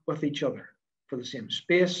compete with each other for the same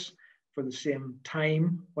space, for the same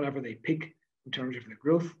time whenever they peak in terms of their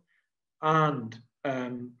growth, and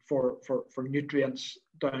for nutrients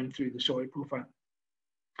down through the soil profile.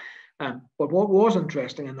 But what was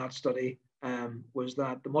interesting in that study was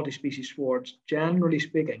that the multi-species swards, generally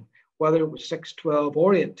speaking, whether it was 6, 12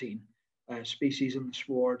 or 18 species in the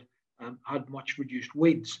sward, had much reduced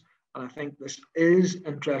weeds. And I think this is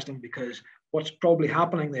interesting, because what's probably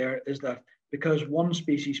happening there is that because one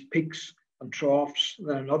species peaks and troughs,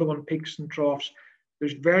 then another one peaks and troughs,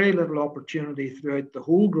 there's very little opportunity throughout the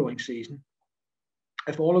whole growing season.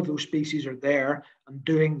 If all of those species are there and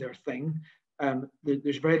doing their thing,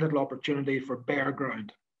 there's very little opportunity for bare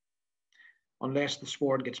ground, unless the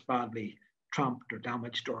sward gets badly tramped or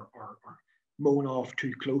damaged or mown off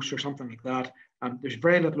too close or something like that. There's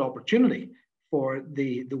very little opportunity for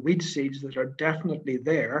the weed seeds that are definitely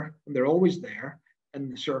there, and they're always there in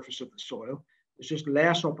the surface of the soil. There's just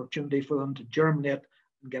less opportunity for them to germinate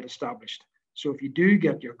and get established. So if you do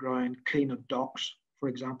get your ground clean of docks, for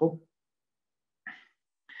example,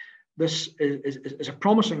 this is a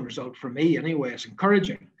promising result for me anyway. It's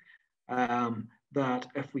encouraging that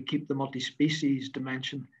if we keep the multi-species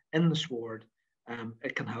dimension in the sward,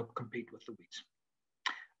 it can help compete with the weeds.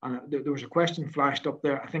 And there was a question flashed up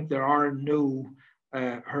there. I think there are no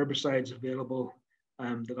herbicides available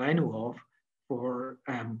that I know of for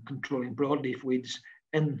controlling broadleaf weeds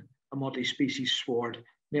in a multi-species sward,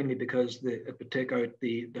 mainly because it would take out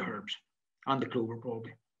the herbs and the clover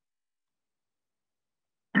probably.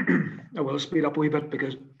 I will speed up a wee bit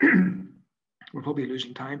because we're probably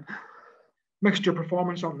losing time. Mixture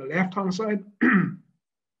performance on the left-hand side.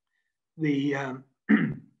 You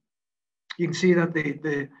can see that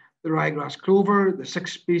the ryegrass clover, the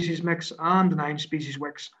 6 species mix, and the 9 species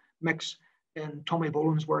mix in Tommy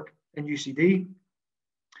Boland's work in UCD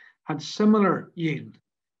had similar yield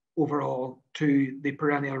overall to the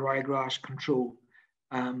perennial ryegrass control.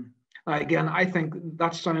 Again, I think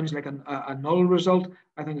that sounds like a null result.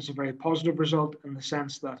 I think it's a very positive result in the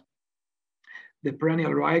sense that the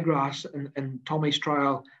perennial ryegrass in Tommy's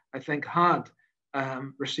trial, I think, had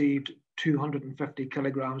received 250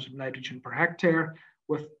 kilograms of nitrogen per hectare,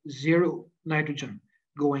 with 0 nitrogen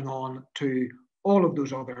going on to all of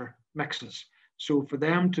those other mixes. So for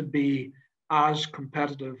them to be as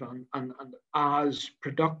competitive and as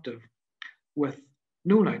productive with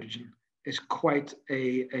no nitrogen is quite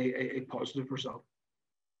a positive result.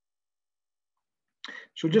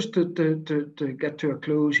 So just to get to a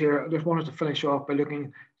close here, I just wanted to finish off by looking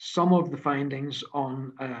at some of the findings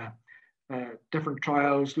on different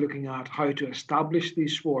trials looking at how to establish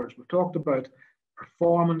these swards. We've talked about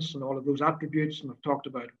performance and all of those attributes, and we've talked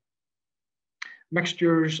about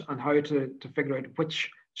mixtures and how to figure out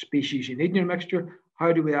which species you need in your mixture.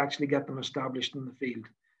 How do we actually get them established in the field?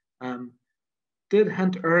 Did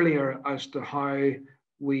hint earlier as to how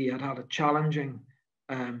we had a challenging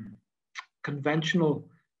conventional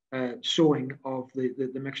sowing of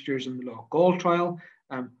the mixtures in the Loch Gall trial.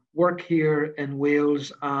 Work here in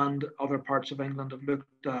Wales and other parts of England have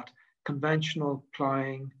looked at conventional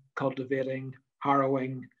ploughing, cultivating,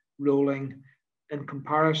 harrowing, rolling, in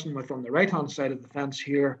comparison with, on the right-hand side of the fence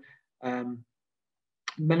here,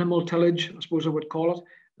 minimal tillage, I suppose I would call it,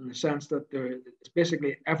 in the sense that it's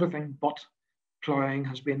basically everything but ploughing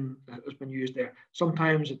has been used there.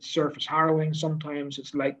 Sometimes it's surface harrowing, sometimes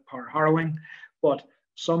it's light power harrowing, but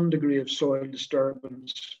some degree of soil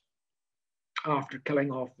disturbance after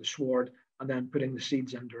killing off the sward and then putting the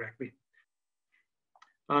seeds in directly.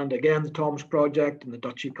 And again, the Tom's project and the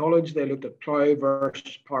Duchy College, they looked at plough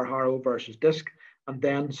versus power harrow versus disc, and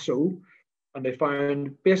then sow. And they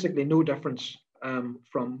found basically no difference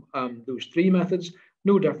from those three methods,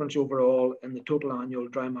 no difference overall in the total annual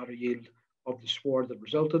dry matter yield of the sward that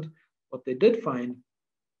resulted. What they did find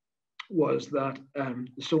was that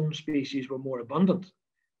the sown species were more abundant,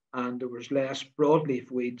 and there was less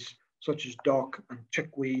broadleaf weeds such as dock and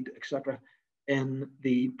chickweed, etc., in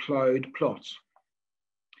the ploughed plots.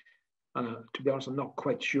 To be honest, I'm not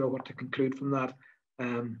quite sure what to conclude from that.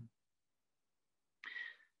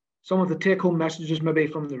 Some of the take-home messages maybe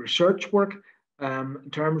from the research work in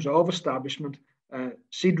terms of establishment,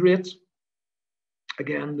 seed rates.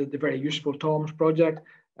 Again, the very useful Tom's project.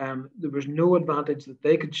 There was no advantage that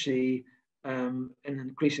they could see in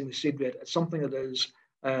increasing the seed rate. It's something that is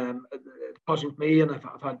it puzzled me, and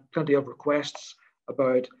I've had plenty of requests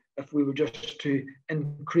about if we were just to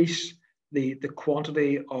increase the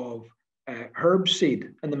quantity of herb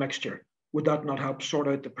seed in the mixture, would that not help sort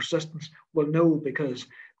out the persistence? Well, no, because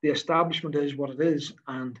the establishment is what it is,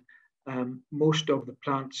 and most of the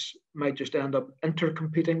plants might just end up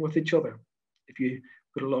intercompeting with each other if you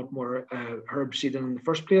put a lot more herb seed in the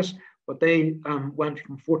first place. But they went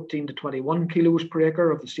from 14 to 21 kilos per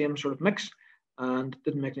acre of the same sort of mix, and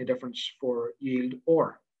didn't make any difference for yield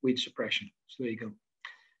or weed suppression. So there you go.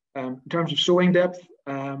 In terms of sowing depth,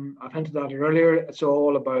 I've hinted at it earlier, it's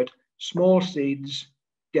all about small seeds,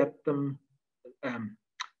 get them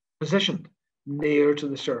positioned near to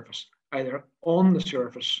the surface, either on the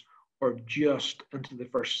surface or just into the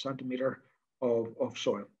first centimetre of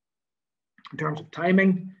soil. In terms of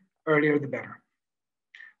timing, earlier the better.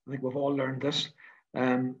 I think we've all learned this.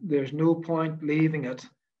 There's no point leaving it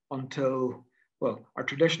until, well, our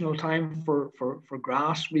traditional time for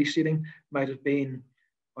grass reseeding might have been,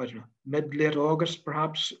 I don't know, mid-late August,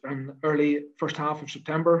 perhaps, and early first half of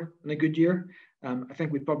September in a good year. I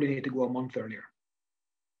think we probably need to go a month earlier.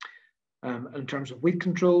 In terms of weed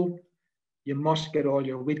control, you must get all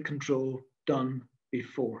your weed control done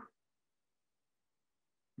before.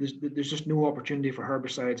 There's just no opportunity for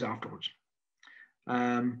herbicides afterwards.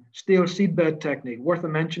 Stale seedbed technique, worth a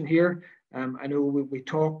mention here. I know we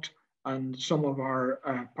talked, and some of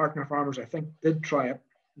our partner farmers, I think, did try it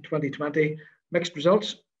in 2020. Mixed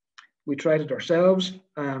results. We tried it ourselves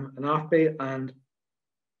in AFBI, and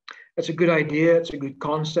it's a good idea. It's a good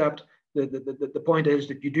concept. The point is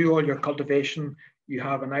that you do all your cultivation, you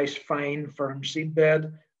have a nice, fine, firm seed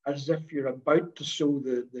bed as if you're about to sow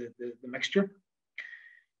the mixture,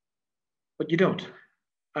 but you don't.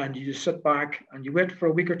 And you just sit back and you wait for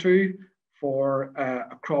a week or two for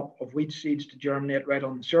a crop of wheat seeds to germinate right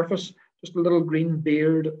on the surface. Just a little green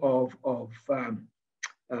beard of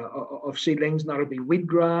seedlings, and that'll be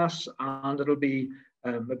wheatgrass, and it'll be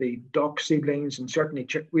maybe dock seedlings and certainly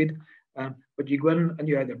chickweed. But you go in and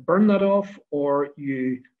you either burn that off or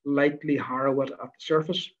you lightly harrow it at the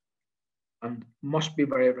surface, and must be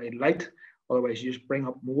very, very light, otherwise you just bring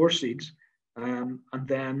up more seeds, and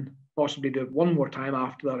then possibly do it one more time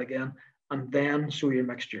after that again, and then sow your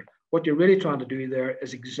mixture. What you're really trying to do there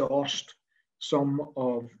is exhaust some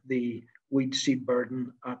of the weed seed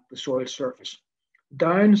burden at the soil surface.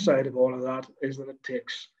 Downside of all of that is that it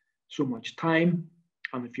takes so much time,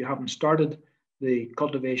 and if you haven't started the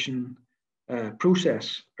cultivation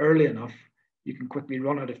process early enough, you can quickly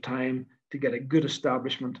run out of time to get a good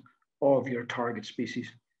establishment of your target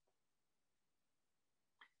species.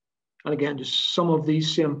 And again, just some of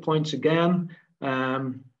these same points again.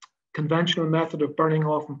 Conventional method of burning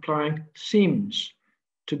off and ploughing seems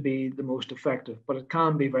to be the most effective, but it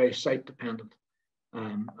can be very site dependent.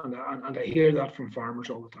 And I hear that from farmers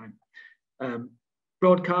all the time.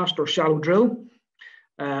 Broadcast or shallow drill.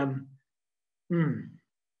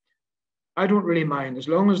 I don't really mind, as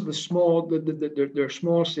long as they're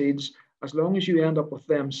small seeds, as long as you end up with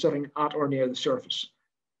them sitting at or near the surface.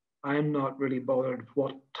 I'm not really bothered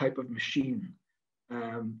what type of machine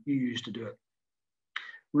you use to do it.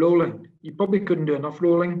 Rolling, you probably couldn't do enough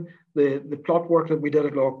rolling. The plot work that we did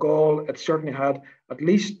at Loch Gall, it certainly had at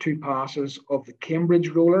least 2 passes of the Cambridge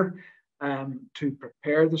roller to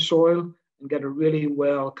prepare the soil and get a really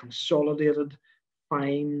well consolidated,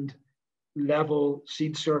 fine, level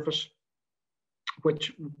seed surface,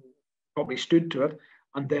 which probably stood to it,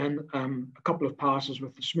 and then a couple of passes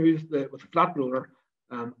with the flat roller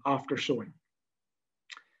after sowing.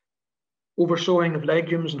 Oversowing of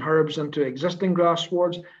legumes and herbs into existing grass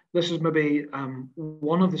swards. This is maybe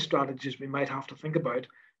one of the strategies we might have to think about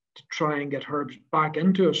to try and get herbs back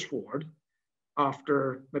into a sward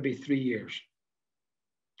after maybe 3 years.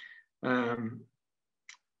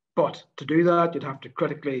 But to do that, you'd have to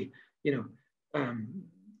critically,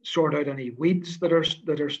 sort out any weeds that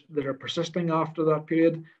are persisting after that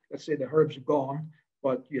period. Let's say the herbs are gone,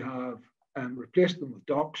 but you have replaced them with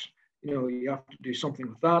docks. You have to do something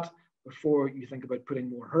with that before you think about putting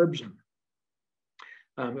more herbs in.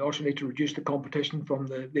 We also need to reduce the competition from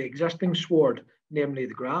the existing sward, namely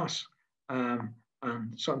the grass. And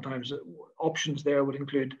sometimes options there would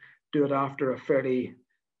include do it after a fairly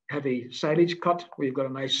heavy silage cut where you've got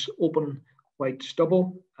a nice open white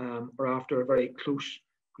stubble, or after a very close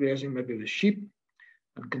grazing, maybe with sheep,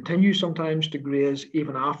 and continue sometimes to graze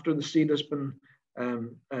even after the seed has been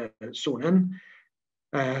sown in,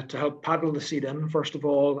 to help paddle the seed in, first of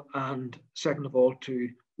all, and second of all, to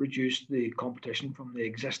reduce the competition from the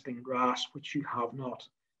existing grass, which you have not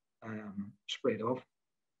sprayed off.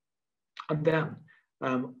 And then,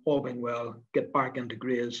 all being well, get back into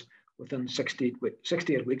graze within 68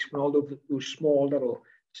 weeks, when all of those small little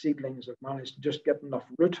seedlings have managed to just get enough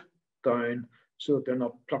root down so that they're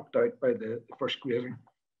not plucked out by the first grazing.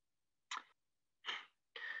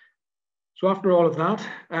 So after all of that,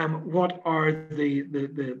 what are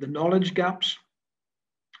the knowledge gaps?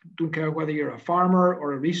 Don't care whether you're a farmer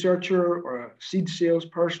or a researcher or a seed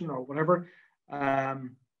salesperson or whatever.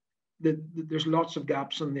 There's lots of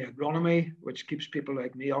gaps in the agronomy, which keeps people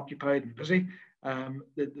like me occupied and busy.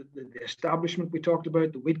 The establishment we talked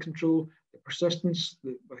about, the weed control, the persistence,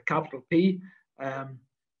 the capital P,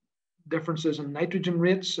 differences in nitrogen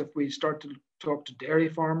rates. If we start to talk to dairy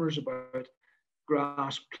farmers about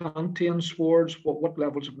grass plantain swards, what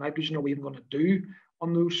levels of nitrogen are we even going to do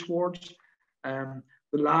on those swards? The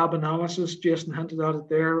lab analysis, Jason hinted at it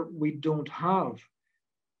there, we don't have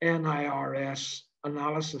NIRS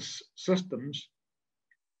analysis systems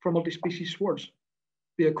for multi-species swards.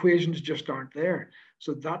 The equations just aren't there.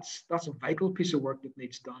 So that's a vital piece of work that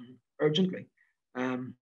needs done urgently.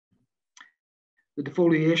 The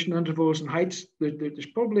defoliation intervals and heights, there's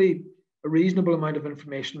probably a reasonable amount of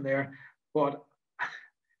information there, but,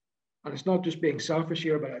 and it's not just being selfish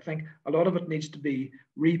here, but I think a lot of it needs to be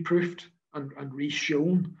reproofed and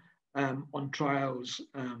re-shown on trials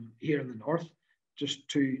here in the north, just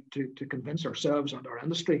to convince ourselves and our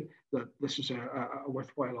industry that this is a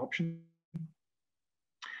worthwhile option.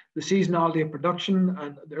 The seasonality of production,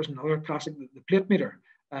 and there's another classic, the plate meter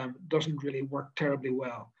doesn't really work terribly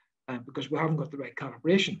well because we haven't got the right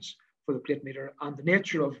calibrations for the plate meter, and the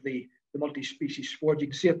nature of the multi-species sward. You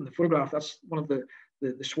can see it in the photograph. That's one of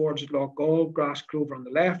the swards at Loch Gall, grass clover on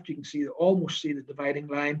the left. You can see almost see the dividing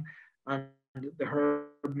line and the herb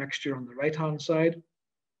mixture on the right-hand side.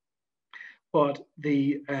 But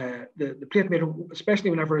the plate meter, especially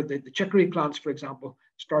whenever the chicory plants, for example,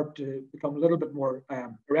 start to become a little bit more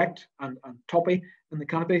erect and toppy in the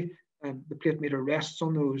canopy, the plate meter rests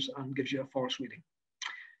on those and gives you a false reading.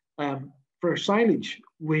 For silage,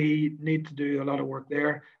 we need to do a lot of work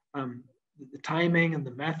there. The timing and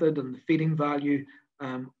the method and the feeding value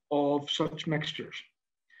of such mixtures,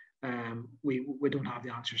 we don't have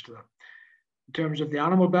the answers to that. In terms of the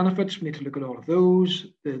animal benefits, we need to look at all of those.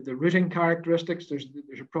 The rooting characteristics, there's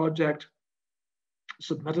a project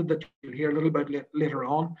submitted that you'll hear a little bit later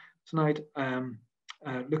on tonight,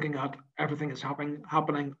 looking at everything that's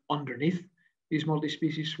happening underneath these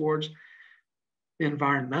multi-species swards. The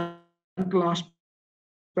environmental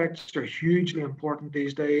aspects are hugely important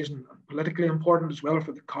these days, and politically important as well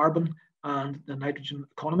for the carbon and the nitrogen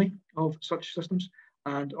economy of such systems,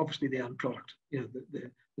 and obviously the end product.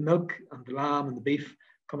 The milk and the lamb and the beef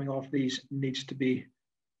coming off these needs to be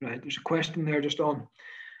right. There's a question there just on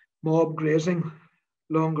mob grazing,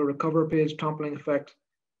 longer recover periods, trampling effect.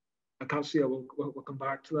 I can't see it. We'll come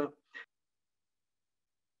back to that.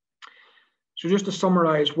 So just to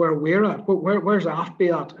summarize where we're at, where's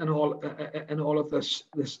AFBI at in all of this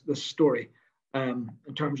story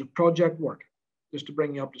in terms of project work, just to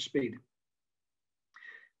bring you up to speed.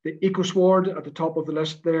 The EcoSward at the top of the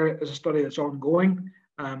list there is a study that's ongoing.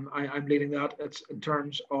 I'm leading that. It's in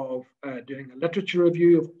terms of doing a literature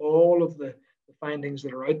review of all of the findings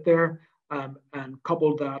that are out there, and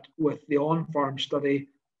coupled that with the on-farm study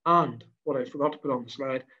and what I forgot to put on the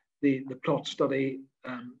slide, the plot study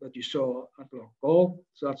that you saw at Loch Gall.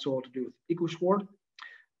 So that's all to do with EcoSward.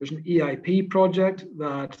 There's an EIP project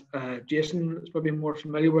that Jason is probably more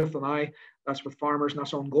familiar with than I. That's with farmers, and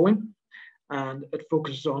that's ongoing. And it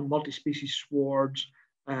focuses on multi-species swards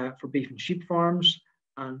for beef and sheep farms.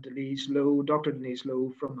 and Denise Lowe, Dr. Denise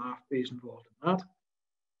Lowe from AFB is involved in that.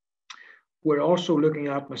 We're also looking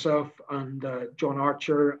at, myself and John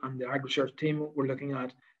Archer and the Ag Research team, we're looking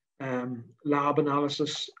at lab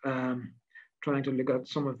analysis, trying to look at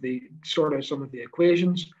sort out some of the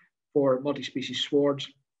equations for multi-species swards.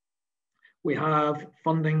 We have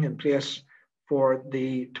funding in place for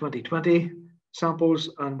the 2020 samples,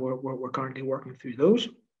 and we're currently working through those.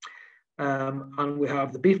 And we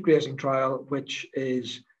have the beef grazing trial, which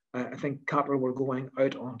is, I think cattle were going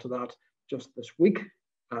out onto that just this week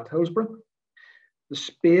at Hillsborough. The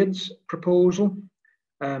spades proposal,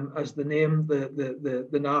 as the name, the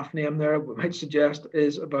NAF name there might suggest,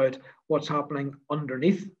 is about what's happening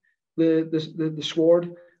underneath the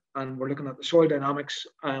sward, and we're looking at the soil dynamics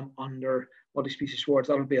under multi-species swards.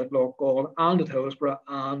 That'll be at Loch Gall and at Hillsborough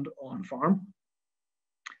and on farm.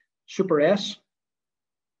 Super S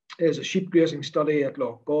is a sheep grazing study at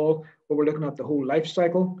Loch Gall, where we're looking at the whole life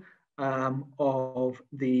cycle of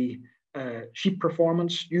the sheep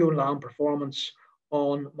performance, ewe and lamb performance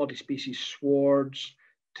on multi-species swards,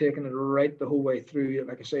 taking it right the whole way through,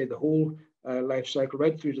 like I say, the whole life cycle,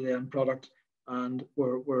 right through to the end product. And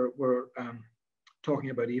we're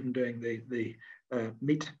talking about even doing the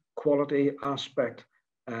meat quality aspect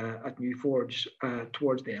at New Forge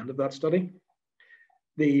towards the end of that study.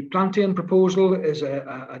 The plantain proposal is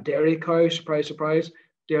a dairy cow, surprise, surprise,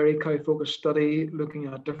 dairy cow focused study looking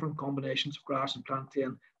at different combinations of grass and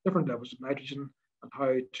plantain, different levels of nitrogen, and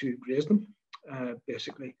how to graze them,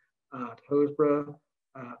 basically at Hillsborough.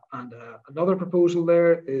 And another proposal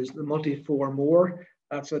there is the multi-4 more.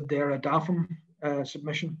 That's a Dara Dapham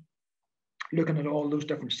submission, looking at all those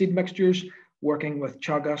different seed mixtures, working with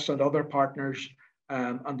Chagas and other partners,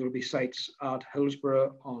 and there will be sites at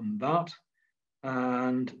Hillsborough on that.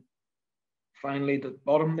 And finally, the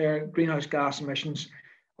bottom there, greenhouse gas emissions.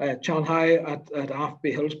 Shanghai at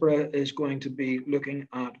AFB Hillsborough is going to be looking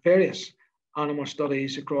at various animal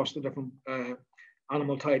studies across the different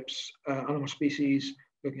animal types, animal species,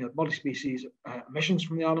 looking at multi-species emissions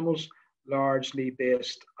from the animals, largely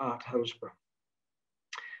based at Hillsborough.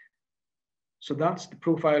 So that's the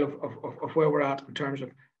profile of where we're at in terms of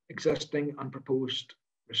existing and proposed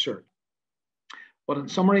research. But in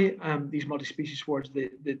summary, these multi-species swards, they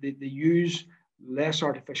use less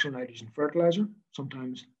artificial nitrogen fertilizer,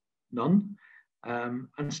 sometimes none,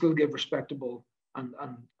 and still give respectable and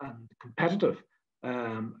competitive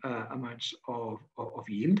amounts of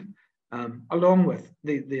yield, along with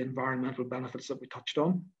the environmental benefits that we touched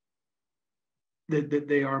on.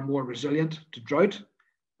 They are more resilient to drought,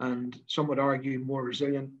 and some would argue more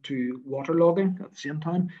resilient to waterlogging at the same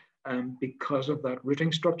time, because of that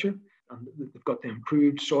rooting structure, and they've got the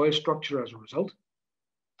improved soil structure as a result.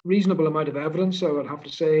 Reasonable amount of evidence, I would have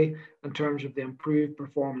to say, in terms of the improved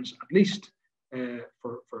performance, at least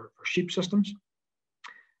for sheep systems.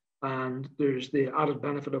 And there's the added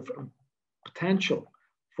benefit of potential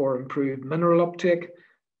for improved mineral uptake.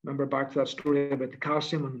 Remember back to that story about the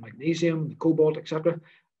calcium and the magnesium, the cobalt, etc.,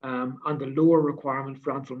 and the lower requirement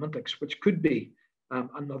for anthelmintics, which could be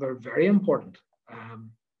another very important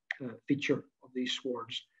feature of these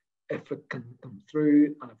swards if it can come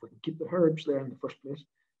through and if we can keep the herbs there in the first place.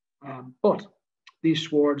 But these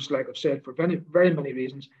swards, like I've said, for very many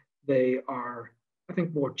reasons, they are, I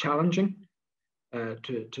think, more challenging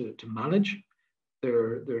to manage.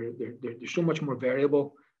 They're so much more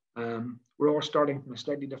variable. We're all starting from a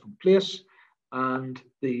slightly different place. And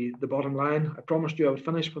the bottom line, I promised you I would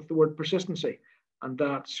finish with the word persistency. And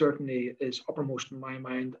that certainly is uppermost in my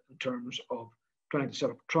mind in terms of trying to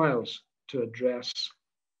set up trials to address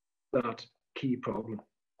that key problem.